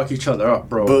We used to fuck each other up,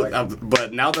 bro.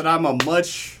 but now that I'm a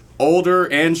much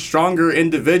older and stronger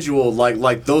individual,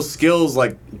 like those skills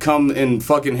like come in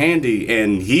fucking handy,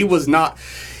 and he was not.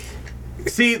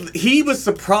 See, he was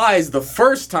surprised the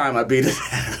first time I beat his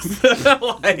ass.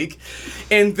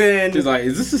 And then He's like,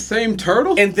 is this the same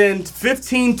turtle? and then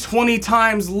 15, 20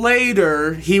 times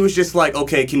later, he was just like,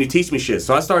 okay, can you teach me shit?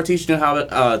 So I started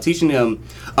teaching him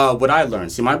what I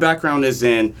learned. See, my background is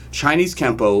in Chinese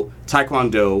Kempo,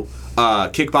 Taekwondo,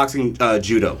 kickboxing,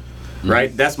 Judo.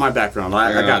 Right? That's my background.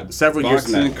 I got several years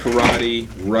in boxing, that. karate,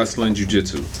 wrestling,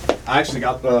 jiu-jitsu. I actually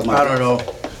got I don't know.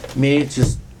 Me,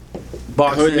 just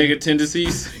boxing, Hood nigga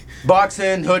tendencies.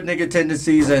 boxing, hood nigga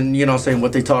tendencies, and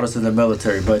what they taught us in the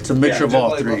military. But it's a mixture of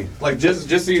all three. Just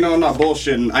so you know, I'm not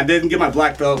bullshitting. I didn't get my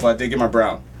black belt, but I did get my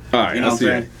brown. All right, You know I what see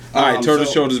I'm it. saying? All right, turtle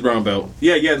so- shoulders brown belt.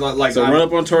 Yeah, So run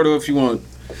up on turtle if you want.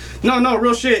 No,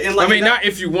 real shit. And I mean, not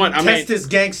if you want. I mean, Test is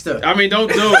gangster. I mean,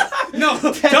 don't do it. no,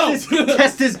 don't.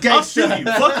 Test is I'll shoot gangster. you.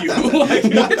 Fuck you. Like,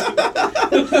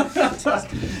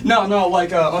 No,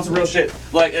 like on some real shit.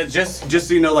 Like just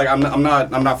so you know, like I'm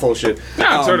not full of shit.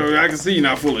 Nah, Turtle, I can see you're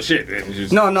not full of shit. Man.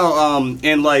 Just, No,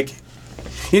 and like,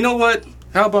 you know what?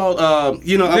 How about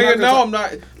you know? nigga, no, I'm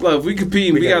not. Look, if we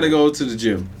compete, we got gotta go to the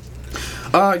gym.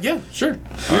 Yeah, sure.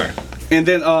 All right. And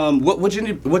then what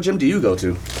gym do you go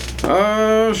to?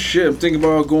 Oh shit! I'm thinking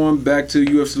about going back to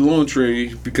UFC Lone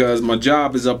Tree because my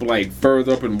job is up like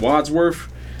further up in Wadsworth.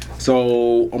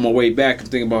 So on my way back, I'm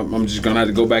thinking about I'm just gonna have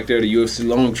to go back there to UFC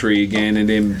Lone Tree again and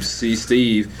then see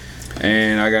Steve,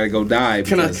 and I gotta go dive.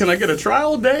 Can I get a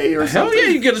trial day or Hell something? yeah,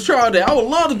 you get a trial day. I would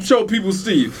love to show people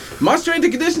Steve. My strength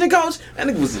and conditioning coach, that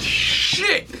nigga was a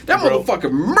shit. That Bro.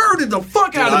 motherfucker murdered the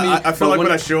fuck out of me. I feel like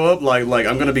when I show up, like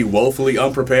I'm gonna be woefully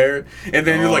unprepared, and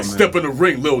then you're Oh, like, man. step in the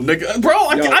ring, little nigga. Bro,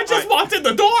 I just walked in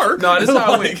the door. No, this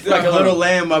how I went. Like a little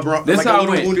lamb, bro. This Like how a it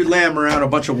little went. wounded lamb around a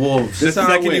bunch of wolves. This The how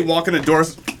I second you went. walk in the door,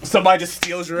 somebody just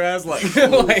steals your ass, like,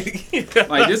 like,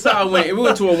 Like this how I went. It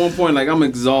went to at one point like I'm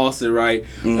exhausted, right?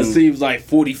 And Steve's like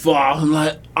 45. I'm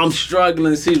like I'm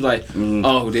struggling. Steve's like,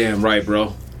 oh damn, right,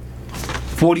 bro.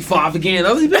 45 again.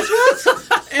 I was like, bitch,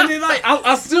 what? And then like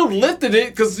I still lifted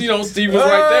it because you know Steve was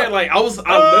right there. Like I lifted it.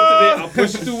 I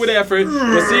pushed it through with effort.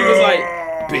 But Steve was like,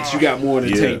 bitch, you got more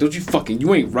than the Yeah. tank. Don't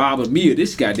you ain't robbing me of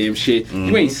this goddamn shit.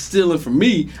 You ain't stealing from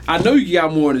me. I know you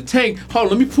got more in the tank. Hold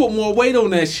on, let me put more weight on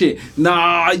that shit.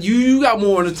 Nah, you got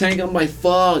more in the tank. I'm like,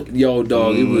 fuck. Yo,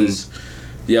 dog, it was,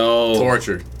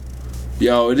 torture.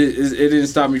 it didn't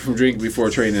stop me from drinking before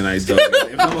training nights, though.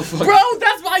 Bro,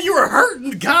 that's why you were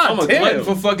hurting. God I'm a damn. glutton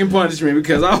for fucking punishment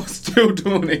because I was still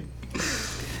doing it.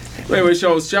 Anyway,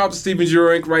 shout out to Steven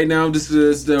Jurek right now. This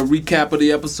is the recap of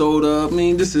the episode.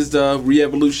 This is the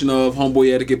re-evolution of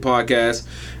Homeboy Etiquette podcast.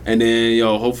 And then,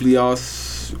 hopefully y'all...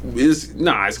 It's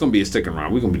gonna be a sticking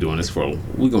around. We're gonna be doing this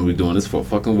for a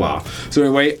fucking while. So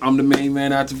anyway, I'm the main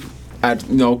man at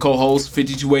co-host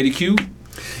 5280Q.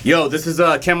 Yo, this is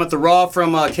Kenneth the Raw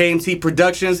from KMT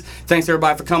Productions. Thanks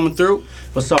everybody for coming through.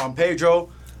 What's up, I'm Pedro.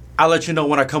 I'll let you know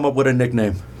when I come up with a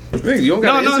nickname. Hey, you don't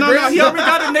got No, an no, Instagram? he already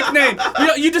got a nickname.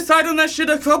 You decided on that shit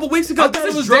a couple weeks ago. I thought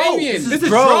it was Damien. This is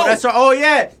Bro, Dro. that's oh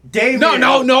yeah, Damien. No.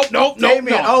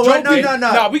 Damien. Oh, Joe wait, P. no.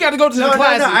 No, we got to go to the No,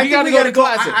 classic. I We think got to we go to gotta go-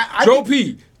 classic. I Joe think-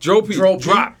 P.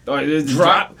 Drop. All right, it's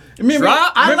drop. Remember,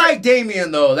 I like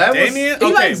Damien though. That Damien? He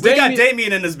Okay, likes we got Damien.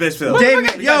 Damien in this bitch, Phil. was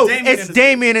Damien. We got Yo, Damien it's in this-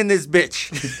 Damien in this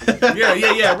bitch.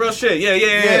 Yeah, real shit. Yeah.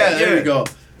 There we go.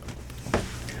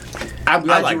 I'm I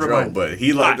glad like you Dro, reminded. but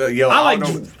he like I I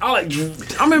like Drew.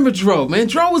 I remember Dro, man.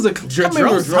 Dro was a. I remember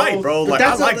Dro's tight, bro. Like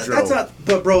I like Dro.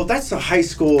 But bro, that's a high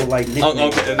school like nickname.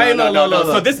 Okay. Hey, No. look.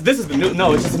 So this is the new.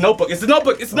 No, it's just a notebook. It's a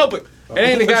notebook. It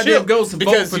ain't the goddamn ghost.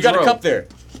 Because for you got a Dro. cup there.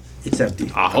 It's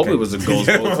empty. I hope it was a ghost.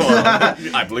 vote.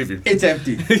 I believe you. It's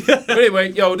empty. But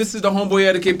anyway, this is the Homeboy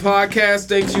Etiquette podcast.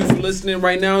 Thanks you for listening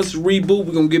right now. It's a reboot.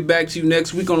 We're going to get back to you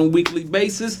next week on a weekly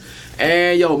basis.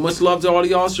 And, much love to all of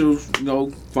y'all. So,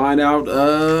 find out,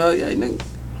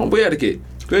 Homeboy Etiquette.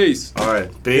 Peace. All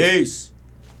right. Peace.